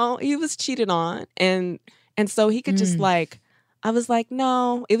 he was cheated on. And so he could just I was like,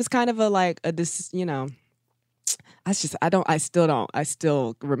 no. It was kind of I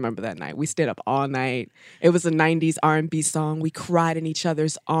still remember that night. We stayed up all night. It was a 90s R&B song. We cried in each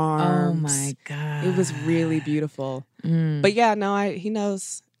other's arms. Oh my God. It was really beautiful. But yeah, no, he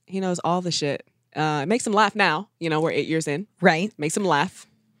knows all the shit. It makes him laugh now. We're 8 years in. Right. Makes him laugh.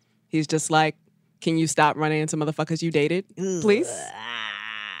 He's just like, can you stop running into motherfuckers you dated? Please?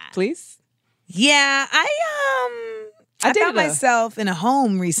 Please? Yeah, I found myself in a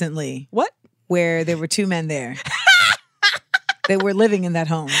home recently. What? Where there were two men there. They were living in that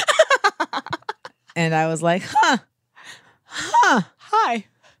home. And I was like, hi.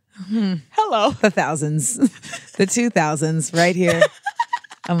 Hello. The thousands. The 2000s right here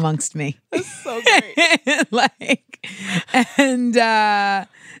amongst me. That's so great.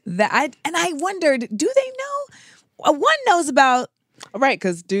 I wondered, do they know? One knows about. Right,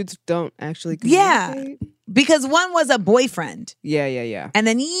 because dudes don't actually communicate. Yeah. Because one was a boyfriend. Yeah. And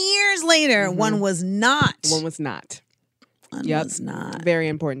then years later, one was not. One was not. One was not. Very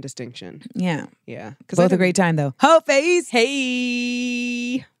important distinction. Yeah. Yeah. Both a great time, though. Ho face.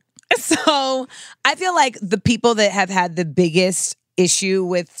 Hey. So I feel like the people that have had the biggest issue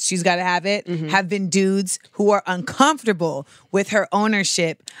with She's Gotta Have It have been dudes who are uncomfortable with her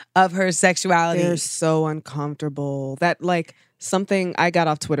ownership of her sexuality. They're so uncomfortable. That something I got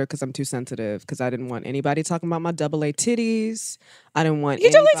off Twitter because I'm too sensitive because I didn't want anybody talking about my AA titties. I didn't want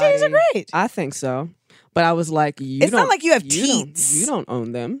your AA titties are great. I think so. But I was like, it's not like you have teats. You don't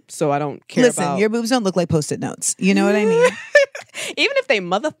own them, so I don't care Listen, your boobs don't look like Post-it notes. You know what I mean? Even if they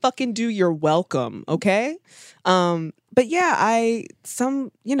motherfucking do, you're welcome, okay? But yeah,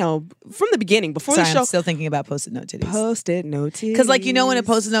 from the beginning, before the show. I'm still thinking about Post-it note titties. Post-it note titties. Because when a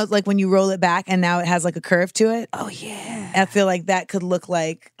Post-it note, when you roll it back and now it has a curve to it. Oh, yeah. I feel like that could look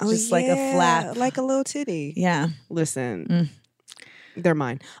like like a flap. Like a little titty. Yeah. Listen, they're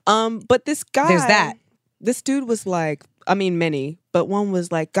mine. But this guy. There's that. This dude was like, many, but one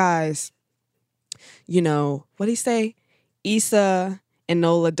was like, guys, what'd he say? Issa and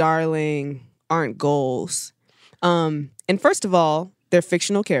Nola Darling aren't goals. And first of all, they're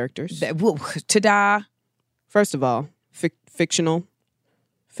fictional characters. Ta-da. First of all, fictional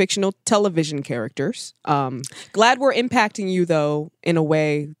television characters. Glad we're impacting you, though, in a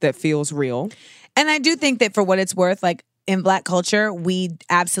way that feels real. And I do think that for what it's worth, in Black culture, we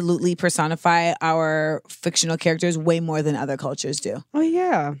absolutely personify our fictional characters way more than other cultures do. Oh,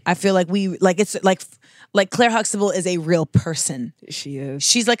 yeah. I feel like it's like Claire Huxtable is a real person. She is.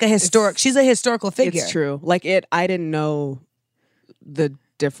 She's she's a historical figure. It's true. I didn't know the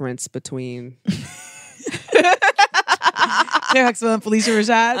difference between Claire Huxtable and Felicia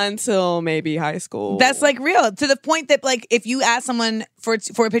Rashad until maybe high school. That's real, to the point that if you ask someone for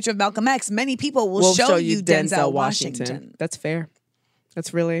a picture of Malcolm X, many people will show you Denzel Washington. That's fair.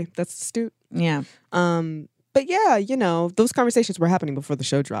 That's astute. Yeah. But yeah, those conversations were happening before the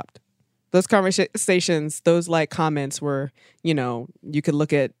show dropped. Those conversations, those comments were, you could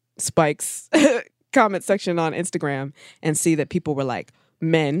look at Spike's comment section on Instagram and see that people were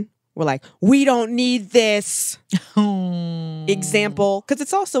men were like, we don't need this example. Because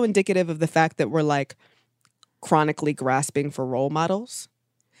it's also indicative of the fact that we're chronically grasping for role models.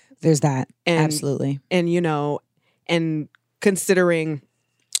 There's that. Absolutely. And, and considering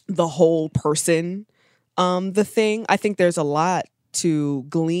the whole person, the thing, I think there's a lot to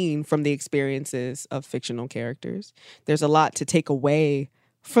glean from the experiences of fictional characters. There's a lot to take away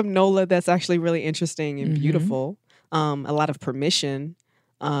from Nola that's actually really interesting and beautiful. A lot of permission.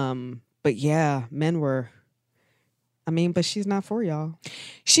 But yeah, men were, but she's not for y'all.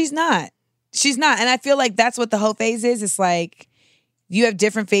 She's not. And I feel like that's what the whole phase is. It's you have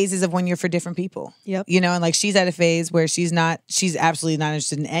different phases of when you're for different people. Yep. You know, and like she's at a phase where she's absolutely not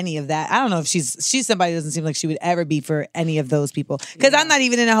interested in any of that. I don't know if she's somebody who doesn't seem like she would ever be for any of those people. Because I'm not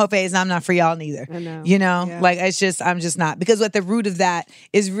even in a whole phase and I'm not for y'all neither. I know. You know, Yeah. like I'm just not. Because at the root of that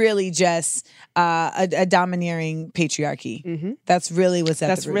is really just a domineering patriarchy. Mm-hmm. That's really what's at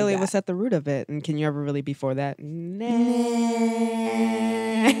That's the root really of that. what's at the root of it. And can you ever really be for that? Nah.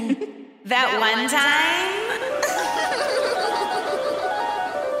 That one time.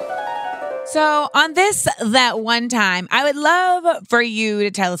 So on that one time, I would love for you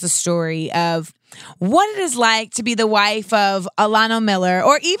to tell us a story of what it is like to be the wife of Alano Miller,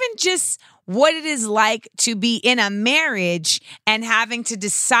 or even just what it is like to be in a marriage and having to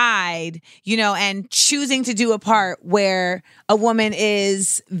decide, you know, and choosing to do a part where a woman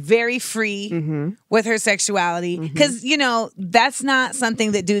is very free with her sexuality. Because, you know, that's not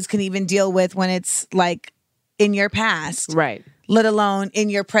something that dudes can even deal with when it's like in your past. Right. Let alone in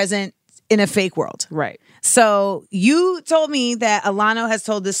your present in a fake world. Right. So you told me that Alano has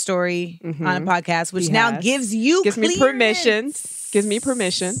told this story on a podcast, which He now has. gives you me permission. Gives me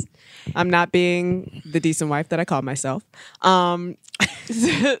permission. I'm not being the decent wife that I call myself. So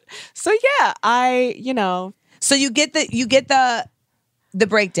yeah, So you get the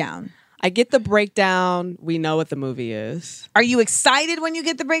breakdown. I get the breakdown. We know what the movie is. Are you excited when you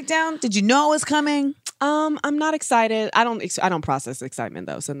get the breakdown? Did you know it was coming? I'm not excited. I don't process excitement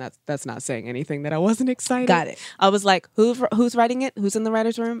though, so that's not saying anything that I wasn't excited. Got it. I was like, who's writing it? Who's in the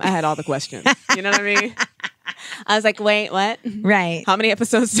writer's room? I had all the questions. You know what I mean? I was like, wait, what? Right. How many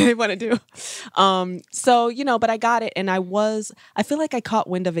episodes do they want to do? So, but I got it, and I feel like I caught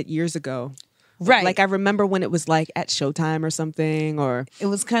wind of it years ago. Right. Like I remember when it was like at Showtime or something, or it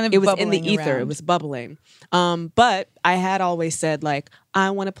was kind of it was in the bubbling ether. around. It was bubbling. But I had always said like, I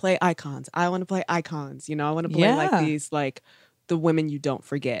want to play icons. I want to play icons. I want to play like these, like the women you don't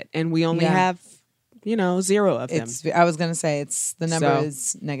forget. And we only have, 0 of them. I was gonna say the number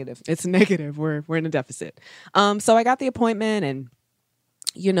is negative. It's negative. We're in a deficit. So I got the appointment, and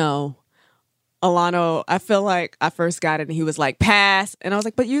Alano, I feel like I first got it and he was like, pass. And I was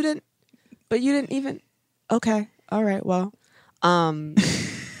like, but you didn't even, okay. All right. Well,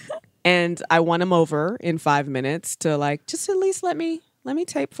 and I won him over in 5 minutes to like, just at least let me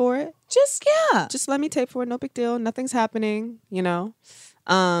tape for it. Just let me tape for it. No big deal. Nothing's happening,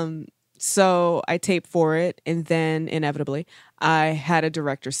 So I taped for it, and then inevitably I had a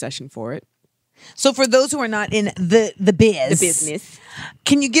director's session for it. So for those who are not in the business,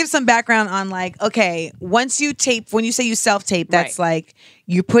 can you give some background on like, okay, once you tape, when you say you self-tape, that's like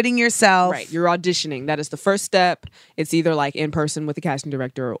you're putting yourself... Right, you're auditioning. That is the first step. It's either like in person with the casting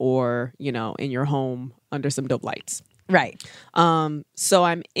director or, in your home under some dope lights. Right. So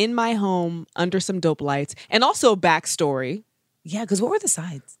I'm in my home under some dope lights, and also backstory. Yeah, because what were the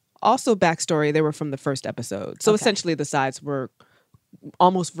sides? Also backstory, they were from the first episode. So essentially the sides were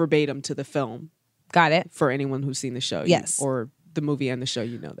almost verbatim to the film. Got it. For anyone who's seen the show. Yes. Or the movie and the show,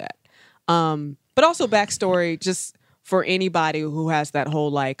 that. But also backstory just for anybody who has that whole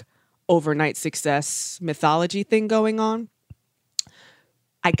like overnight success mythology thing going on.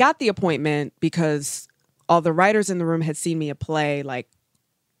 I got the appointment because all the writers in the room had seen me play like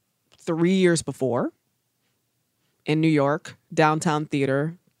 3 years before in New York, downtown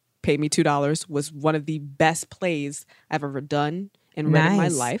theater. Paid me $2. Was one of the best plays I've ever done and read in my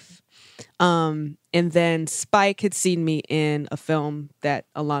life. And then Spike had seen me in a film that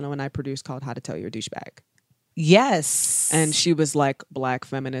Alano and I produced called How to Tell You're a Douchebag. Yes. And she was like Black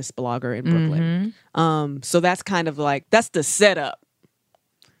feminist blogger in Brooklyn. So that's kind of like, that's the setup,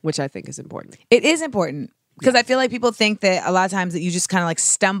 which I think is important. It is important. Because I feel like people think that a lot of times that you just kind of like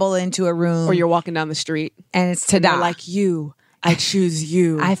stumble into a room. Or you're walking down the street. And it's ta-da. Like I choose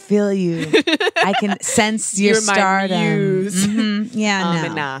you. I feel you. I can sense your You're my stardom. muse. Yeah,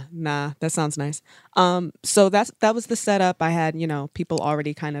 and nah, that sounds nice. So that was the setup. I had, people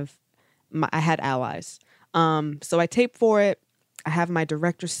already kind of, I had allies. So I taped for it. I have my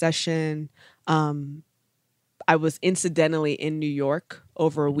director's session. I was incidentally in New York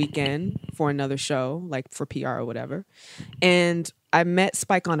over a weekend for another show, like for PR or whatever. And I met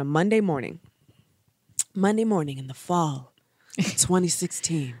Spike on a Monday morning in the fall.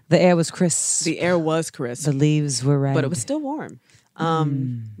 2016. The air was crisp. The air was crisp. The leaves were red. But it was still warm,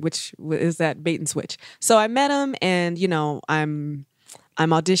 which is that bait and switch. So I met him, and, I'm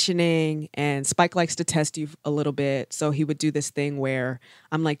auditioning, and Spike likes to test you a little bit. So he would do this thing where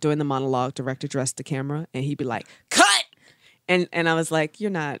I'm like doing the monologue, director addressed the camera, and he'd be like, cut! And I was like, you're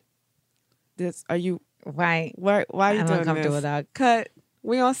not, are you, Why are you doing uncomfortable this? with that? Cut.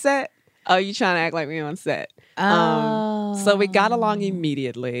 We on set? Oh, you trying to act like we on set. So we got along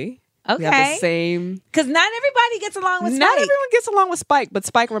immediately. Okay. We have the same. Because not everybody gets along with Spike. Not everyone gets along with Spike, but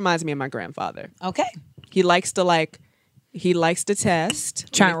Spike reminds me of my grandfather. Okay. He likes to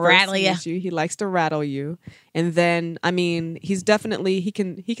test. Trying to rattle you. He likes to rattle you. And then, I mean, he's definitely, he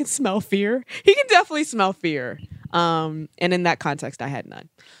can smell fear. He can definitely smell fear. And in that context, I had none.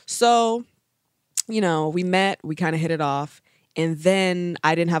 So, we met, we kind of hit it off. And then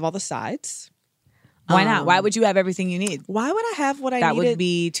I didn't have all the sides. Why not? Why would you have everything you need? Why would I have what I That needed would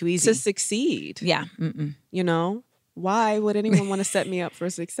be too easy to succeed? Yeah. Why would anyone want to set me up for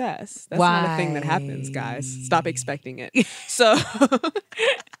success? That's not a thing that happens, guys. Stop expecting it. So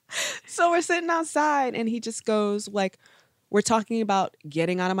we're sitting outside and he just goes like, we're talking about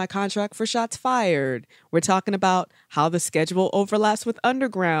getting out of my contract for Shots Fired. We're talking about how the schedule overlaps with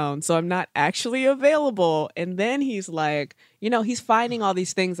Underground, so I'm not actually available. And then he's like, he's finding all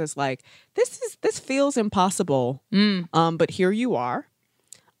these things that's like, this feels impossible. But here you are.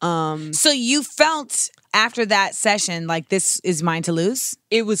 So you felt after that session like this is mine to lose?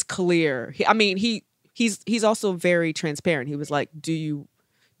 It was clear. He's also very transparent. He was like, do you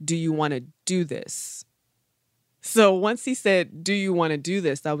want to do this? So once he said, do you want to do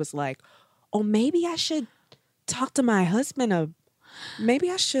this? I was like, oh, maybe I should talk to my husband.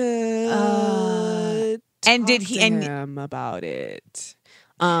 Maybe I should and did he to him about it?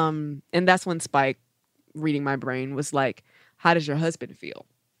 And that's when Spike, reading my brain, was like, how does your husband feel?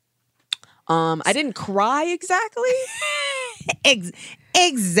 I didn't cry exactly.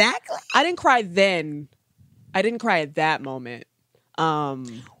 Exactly. I didn't cry then. I didn't cry at that moment.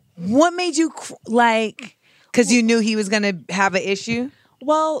 What made you like? Because you knew he was going to have an issue?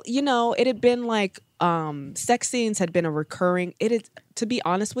 Well, it had been like sex scenes had been a recurring. To be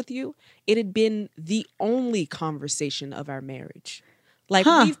honest with you, it had been the only conversation of our marriage. Like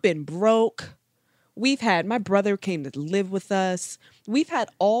we've been broke. My brother came to live with us. We've had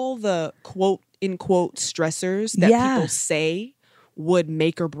all the quote unquote stressors that people say would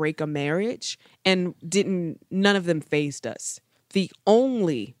make or break a marriage, and none of them fazed us. The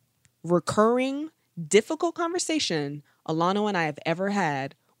only recurring difficult conversation Alano and I have ever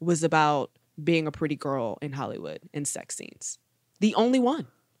had was about being a pretty girl in Hollywood and sex scenes. The only one.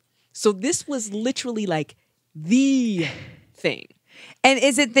 So this was literally like the thing. And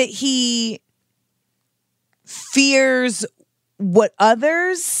is it that he fears what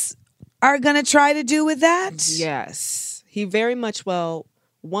others are going to try to do with that? Yes. He very much,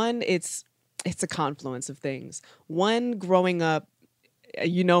 one, it's a confluence of things. One, growing up,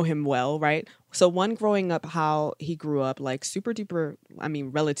 you know him well, right? So one, growing up, how he grew up, like super duper,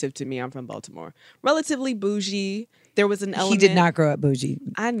 relative to me, I'm from Baltimore, relatively bougie. There was an element. He did not grow up bougie.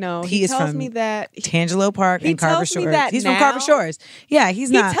 I know. He is tells from me that Tangelo Park and Carver Shores. He's now. from Carver Shores. Yeah,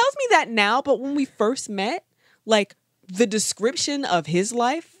 he's not. He tells me that now, but when we first met, like the description of his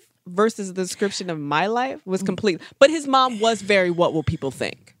life versus the description of my life was complete. But his mom was very, what will people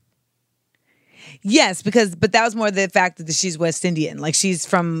think? Yes, but that was more the fact that she's West Indian. Like she's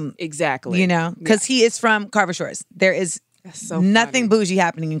from... Exactly. Because he is from Carver Shores. There is nothing bougie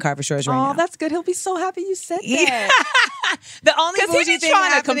happening in Carver Shores right now. Oh, that's good. He'll be so happy you said that. Yeah. The only bougie thing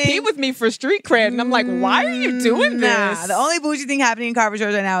trying happening... to compete with me for street cred, and I'm like, why are you doing this? The only bougie thing happening in Carver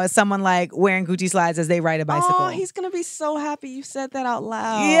Shores right now is someone like wearing Gucci slides as they ride a bicycle. Oh, he's gonna be so happy you said that out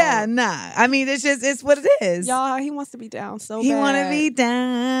loud. Yeah, nah. It's what it is. Y'all, he wants to be down so bad. He want to be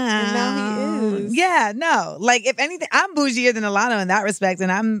down. And now he is. Yeah, no. Like, if anything, I'm bougier than Alano in that respect,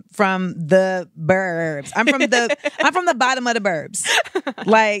 and I'm from the burbs. I'm from the bottom of the burbs.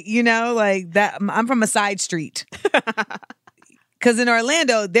 Like, like that. I'm from a side street. Because in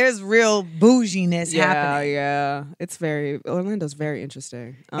Orlando, there's real bouginess happening. Yeah. Orlando's very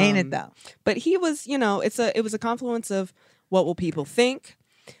interesting. Ain't it though? But he was, it was a confluence of what will people think.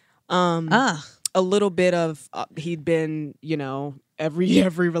 A little bit of, he'd been,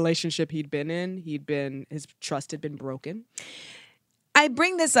 every relationship he'd been in, his trust had been broken. I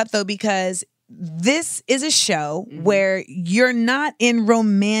bring this up though, because this is a show where you're not in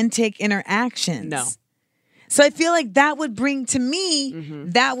romantic interactions. No. So I feel like that would bring to me,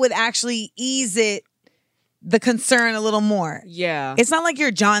 that would actually ease the concern a little more. Yeah. It's not like you're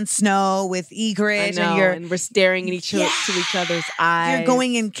Jon Snow with Ygritte and we're staring at to each other's eyes. You're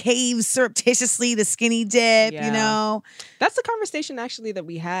going in caves surreptitiously to skinny dip, That's the conversation actually that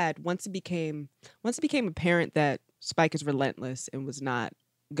we had once it became apparent that Spike is relentless and was not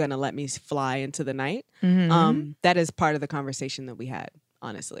gonna let me fly into the night. That is part of the conversation that we had,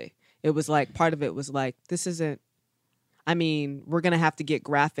 honestly. It was like, part of it was like, this isn't, we're going to have to get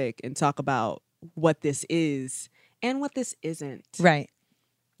graphic and talk about what this is and what this isn't. Right.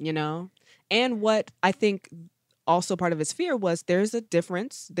 And what I think also part of his fear was there's a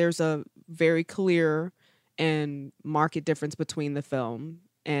difference. There's a very clear and marked difference between the film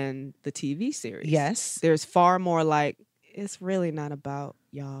and the TV series. Yes. There's far more like, it's really not about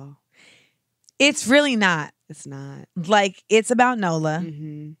y'all. It's really not. It's not. Like, it's about Nola.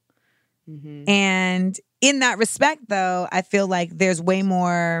 And in that respect, though, I feel like there's way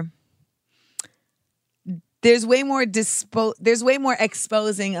more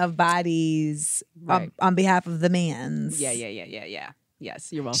exposing of bodies on behalf of the mans. Yeah.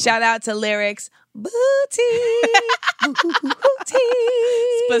 Yes, you're welcome. Shout out to Lyrics Booty. Booty.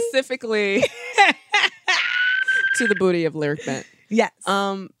 Specifically to the booty of Lyric Bent. Yes.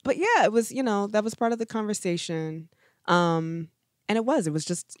 But yeah, it was, that was part of the conversation. And it was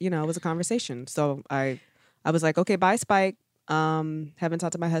just, it was a conversation. So I was like, okay, bye, Spike. Haven't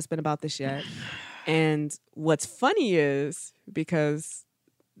talked to my husband about this yet. And what's funny is, because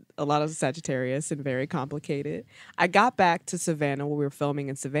a lot of Sagittarius and very complicated, I got back to Savannah when we were filming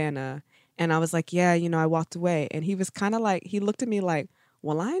in Savannah, and I was like, yeah, I walked away. And he was kind of like, he looked at me like,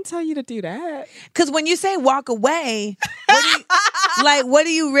 well, I didn't tell you to do that. Because when you say walk away, what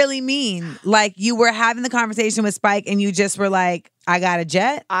do you really mean? Like, you were having the conversation with Spike and you just were like, I got a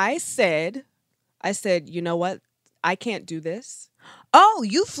jet? I said, you know what? I can't do this. Oh,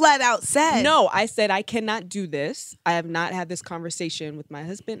 you flat out said. No, I said I cannot do this. I have not had this conversation with my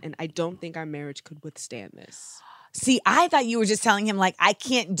husband, and I don't think our marriage could withstand this. See, I thought you were just telling him, like, I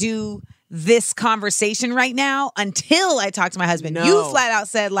can't do this conversation right now until I talk to my husband. No. You flat out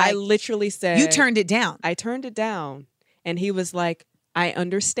said, like, I literally said, you turned it down. I turned it down. And he was like, I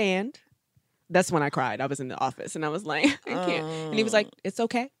understand. That's when I cried. I was in the office and I was like, I can't. And he was like, it's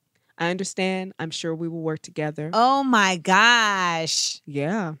okay. I understand. I'm sure we will work together. Oh my gosh.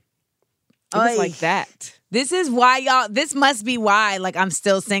 Yeah. It was like that. This is why this must be why, like, I'm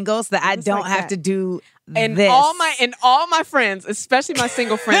still single, so that I don't have to do and this. All my friends, especially my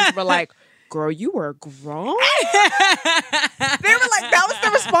single friends, were like, girl, you were grown? They were like, that was the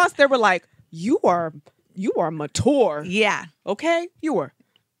response. They were like, you are mature. Yeah. Okay? You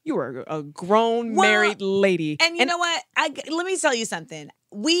were a grown, married lady. And you know what? Let me tell you something.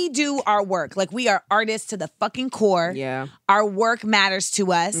 We do our work. Like, we are artists to the fucking core. Yeah. Our work matters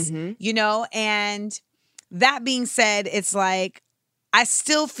to us, and that being said, it's like, I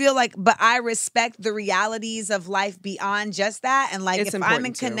still feel like, but I respect the realities of life beyond just that. And like, It's if I'm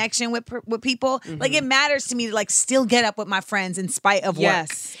in connection with people, like, it matters to me to like still get up with my friends in spite of work.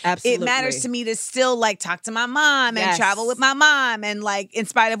 Yes, absolutely. It matters to me to still like talk to my mom and travel with my mom and like in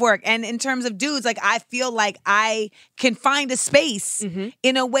spite of work. And in terms of dudes, like, I feel like I can find a space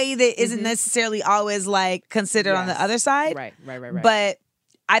in a way that isn't necessarily always like considered on the other side. Right. But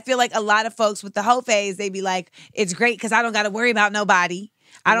I feel like a lot of folks with the hoe phase, they be like, it's great because I don't got to worry about nobody.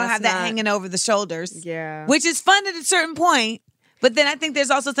 I don't have that hanging over the shoulders. Yeah. Which is fun at a certain point. But then I think there's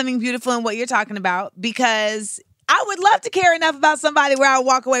also something beautiful in what you're talking about, because I would love to care enough about somebody where I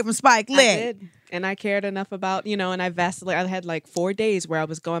walk away from Spike Lee. I did. And I cared enough about, and I vacillated. I had like 4 days where I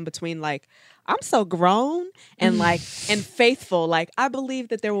was going between like, I'm so grown and like, and faithful. Like, I believe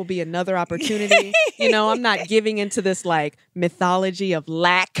that there will be another opportunity. I'm not giving into this like mythology of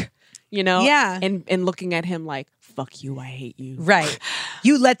lack, Yeah. And looking at him like, fuck you, I hate you. Right.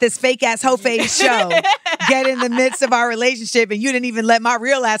 You let this fake ass hoe phase show get in the midst of our relationship, and you didn't even let my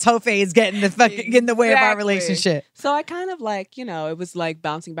real ass hoe phase get in the way of our relationship. So I kind of like, it was like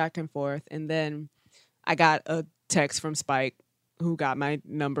bouncing back and forth. And then I got a text from Spike, who got my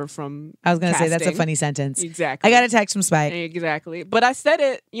number from I was going to say, that's a casting. funny sentence. Exactly. I got a text from Spike. Exactly. But I said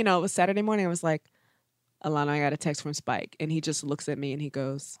it, it was Saturday morning. I was like, Alana, I got a text from Spike. And he just looks at me and he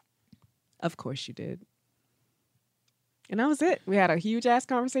goes, of course you did. And that was it. We had a huge ass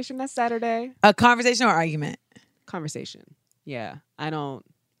conversation that Saturday. A conversation or argument? Conversation. Yeah. I don't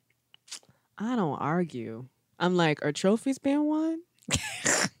argue. I'm like, are trophies being won?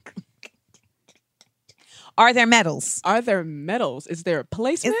 Are there medals? Are there medals? Is there a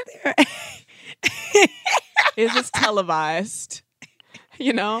placement? Is this televised?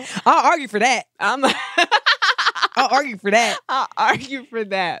 I'll argue for that. I'll argue for that. I'll argue for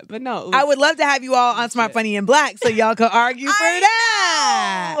that. But no. I would love to have you all on Smart, Funny, and Black so y'all could argue for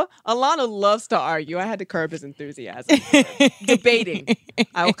that. Alana loves to argue. I had to curb his enthusiasm. Debating,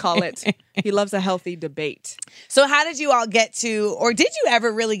 I will call it. He loves a healthy debate. So how did you all get to, or did you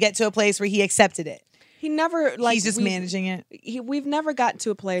ever really get to a place where he accepted it? He never, like, he's just managing it. We've never gotten to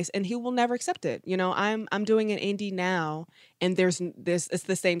a place, and he will never accept it. I'm doing an indie now, and there's it's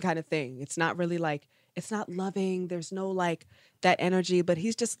the same kind of thing. It's not really like, it's not loving. There's no like that energy, but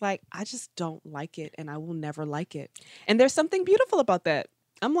he's just like, I just don't like it, and I will never like it. And there's something beautiful about that.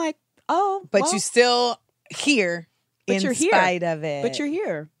 I'm like, oh, but well, you still here But you're here. spite of it. But you're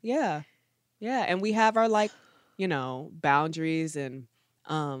here. Yeah. Yeah. And we have our boundaries and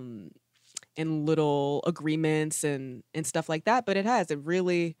little agreements and stuff like that. But it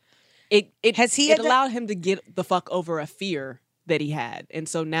really allowed him to get the fuck over a fear that he had. And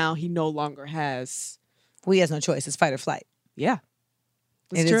so now he no longer has. Well, he has no choice. It's fight or flight. Yeah.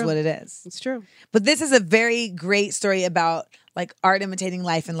 It is what it is. It's true. But this is a very great story about like art imitating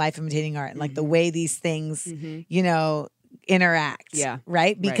life and life imitating art and like the way these things, interact. Yeah.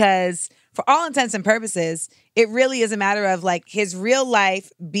 Right? Because for all intents and purposes, it really is a matter of like his real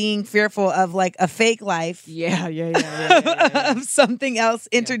life being fearful of like a fake life. Yeah. Of something else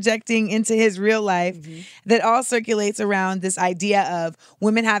interjecting into his real life that all circulates around this idea of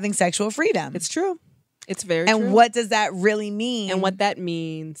women having sexual freedom. It's true. It's very true. And what does that really mean? And what that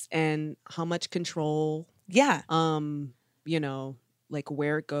means and how much control. Yeah. Like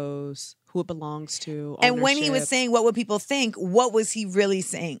where it goes, who it belongs to. And when he was saying, what would people think? What was he really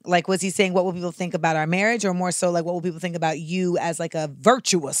saying? Like, was he saying, what will people think about our marriage? Or more so like, what will people think about you as like a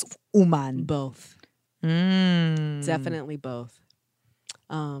virtuous woman? Both. Definitely both.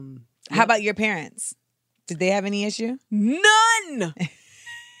 How about your parents? Did they have any issue? None.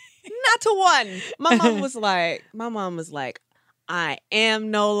 Not to one. My mom was like, I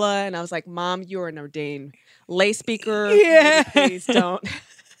am Nola. And I was like, Mom, you're an ordained lay speaker. Yeah. Please don't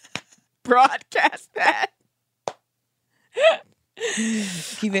broadcast that.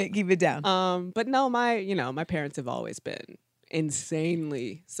 Keep it down. But no, my parents have always been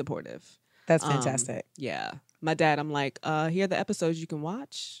insanely supportive. That's fantastic. Yeah. My dad, I'm like, here are the episodes you can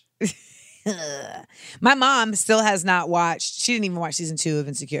watch. My mom still has not watched. She didn't even watch season 2 of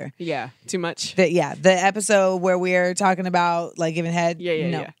Insecure. Yeah, too much. The episode where we're talking about like giving head.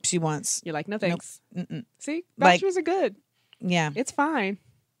 Yeah. She wants. You're like, no thanks. Nope. See, bachelors are good. Yeah, it's fine.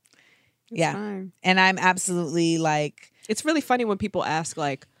 It's fine. And I'm absolutely like. It's really funny when people ask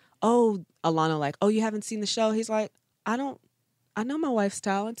like, "Oh, Alana, like, oh, you haven't seen the show?" He's like, I know my wife's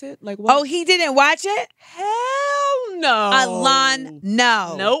talented. Like, what? Oh, he didn't watch it? Hell no, Alon,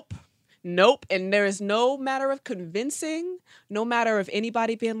 no. Nope. And there is no matter of convincing, no matter of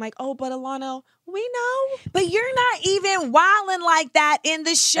anybody being like, oh, but Alana, we know. But you're not even wilding like that in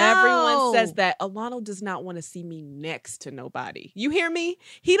the show. Everyone says that. Alana does not want to see me next to nobody. You hear me?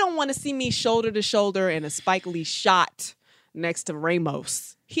 He don't want to see me shoulder to shoulder in a Spike Lee shot next to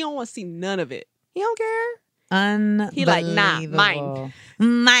Ramos. He don't want to see none of it. He don't care. Unbelievable. He like, nah, mine.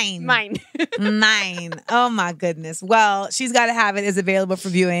 Oh my goodness. Well, She's Gotta Have It is available for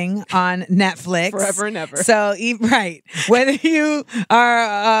viewing on Netflix. Forever and ever. So, right. Whether you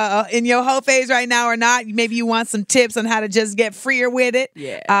are in your whole phase right now or not, maybe you want some tips on how to just get freer with it.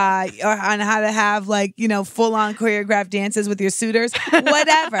 Yeah. Or on how to have like, full on choreographed dances with your suitors,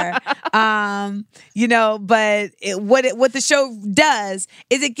 whatever. But what the show does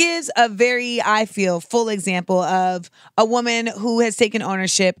is it gives a very, I feel, full example of a woman who has taken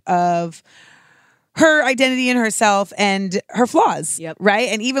ownership of her identity and herself and her flaws. Yep. Right.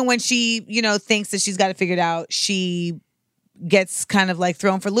 And even when she, thinks that she's got it figured out, she gets kind of like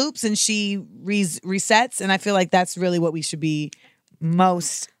thrown for loops and she resets. And I feel like that's really what we should be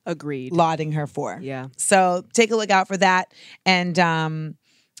most agreed lauding her for. Yeah. So take a look out for that. And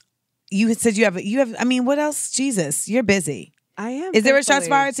you had said you have, I mean, what else? Jesus, you're busy. I am. Is there a Shots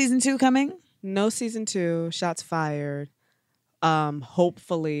Fired season 2 coming? No season 2, Shots Fired.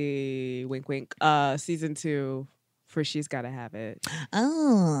 Hopefully, wink, wink. Season 2 for She's Gotta Have It.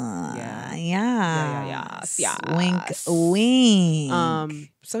 Oh, yeah. Wink,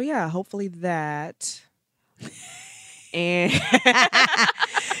 wink. So yeah, hopefully that. And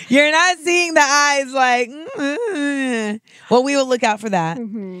you're not seeing the eyes like. Well, we will look out for that.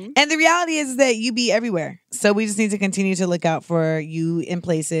 Mm-hmm. And the reality is that you be everywhere, so we just need to continue to look out for you in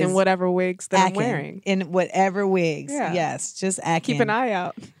places, in whatever wigs that I'm wearing, in whatever wigs. Yeah. Yes, just acting. Keep an eye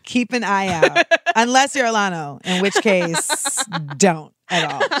out. Keep an eye out, unless you're Alano, in which case, don't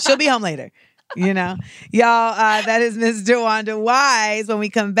at all. She'll be home later. Y'all, that is Miss DeWanda Wise. When we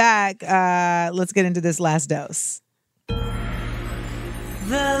come back, let's get into this last dose.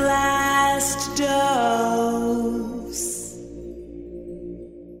 The last dose.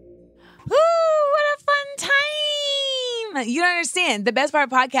 Ooh, what a fun time. You don't understand. The best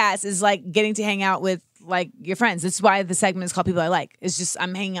part of podcast is like getting to hang out with like your friends. That's why the segment is called People I Like. It's just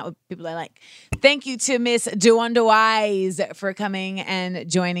I'm hanging out with people I like. Thank you to Miss DeWanda Wise for coming and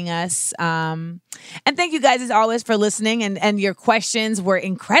joining us. And thank you guys as always for listening. And your questions were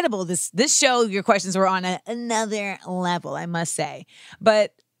incredible. This show, your questions were on another level, I must say.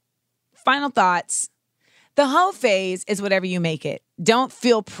 But final thoughts. The hoe phase is whatever you make it. Don't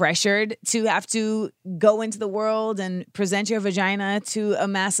feel pressured to have to go into the world and present your vagina to a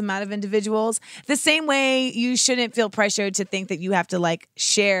mass amount of individuals. The same way you shouldn't feel pressured to think that you have to like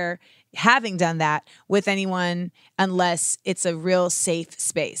share having done that with anyone unless it's a real safe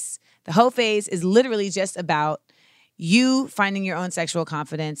space. The hoe phase is literally just about you finding your own sexual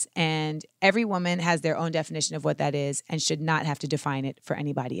confidence, and every woman has their own definition of what that is and should not have to define it for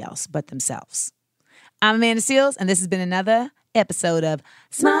anybody else but themselves. I'm Amanda Seals, and this has been another episode of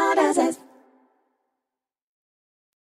Smart As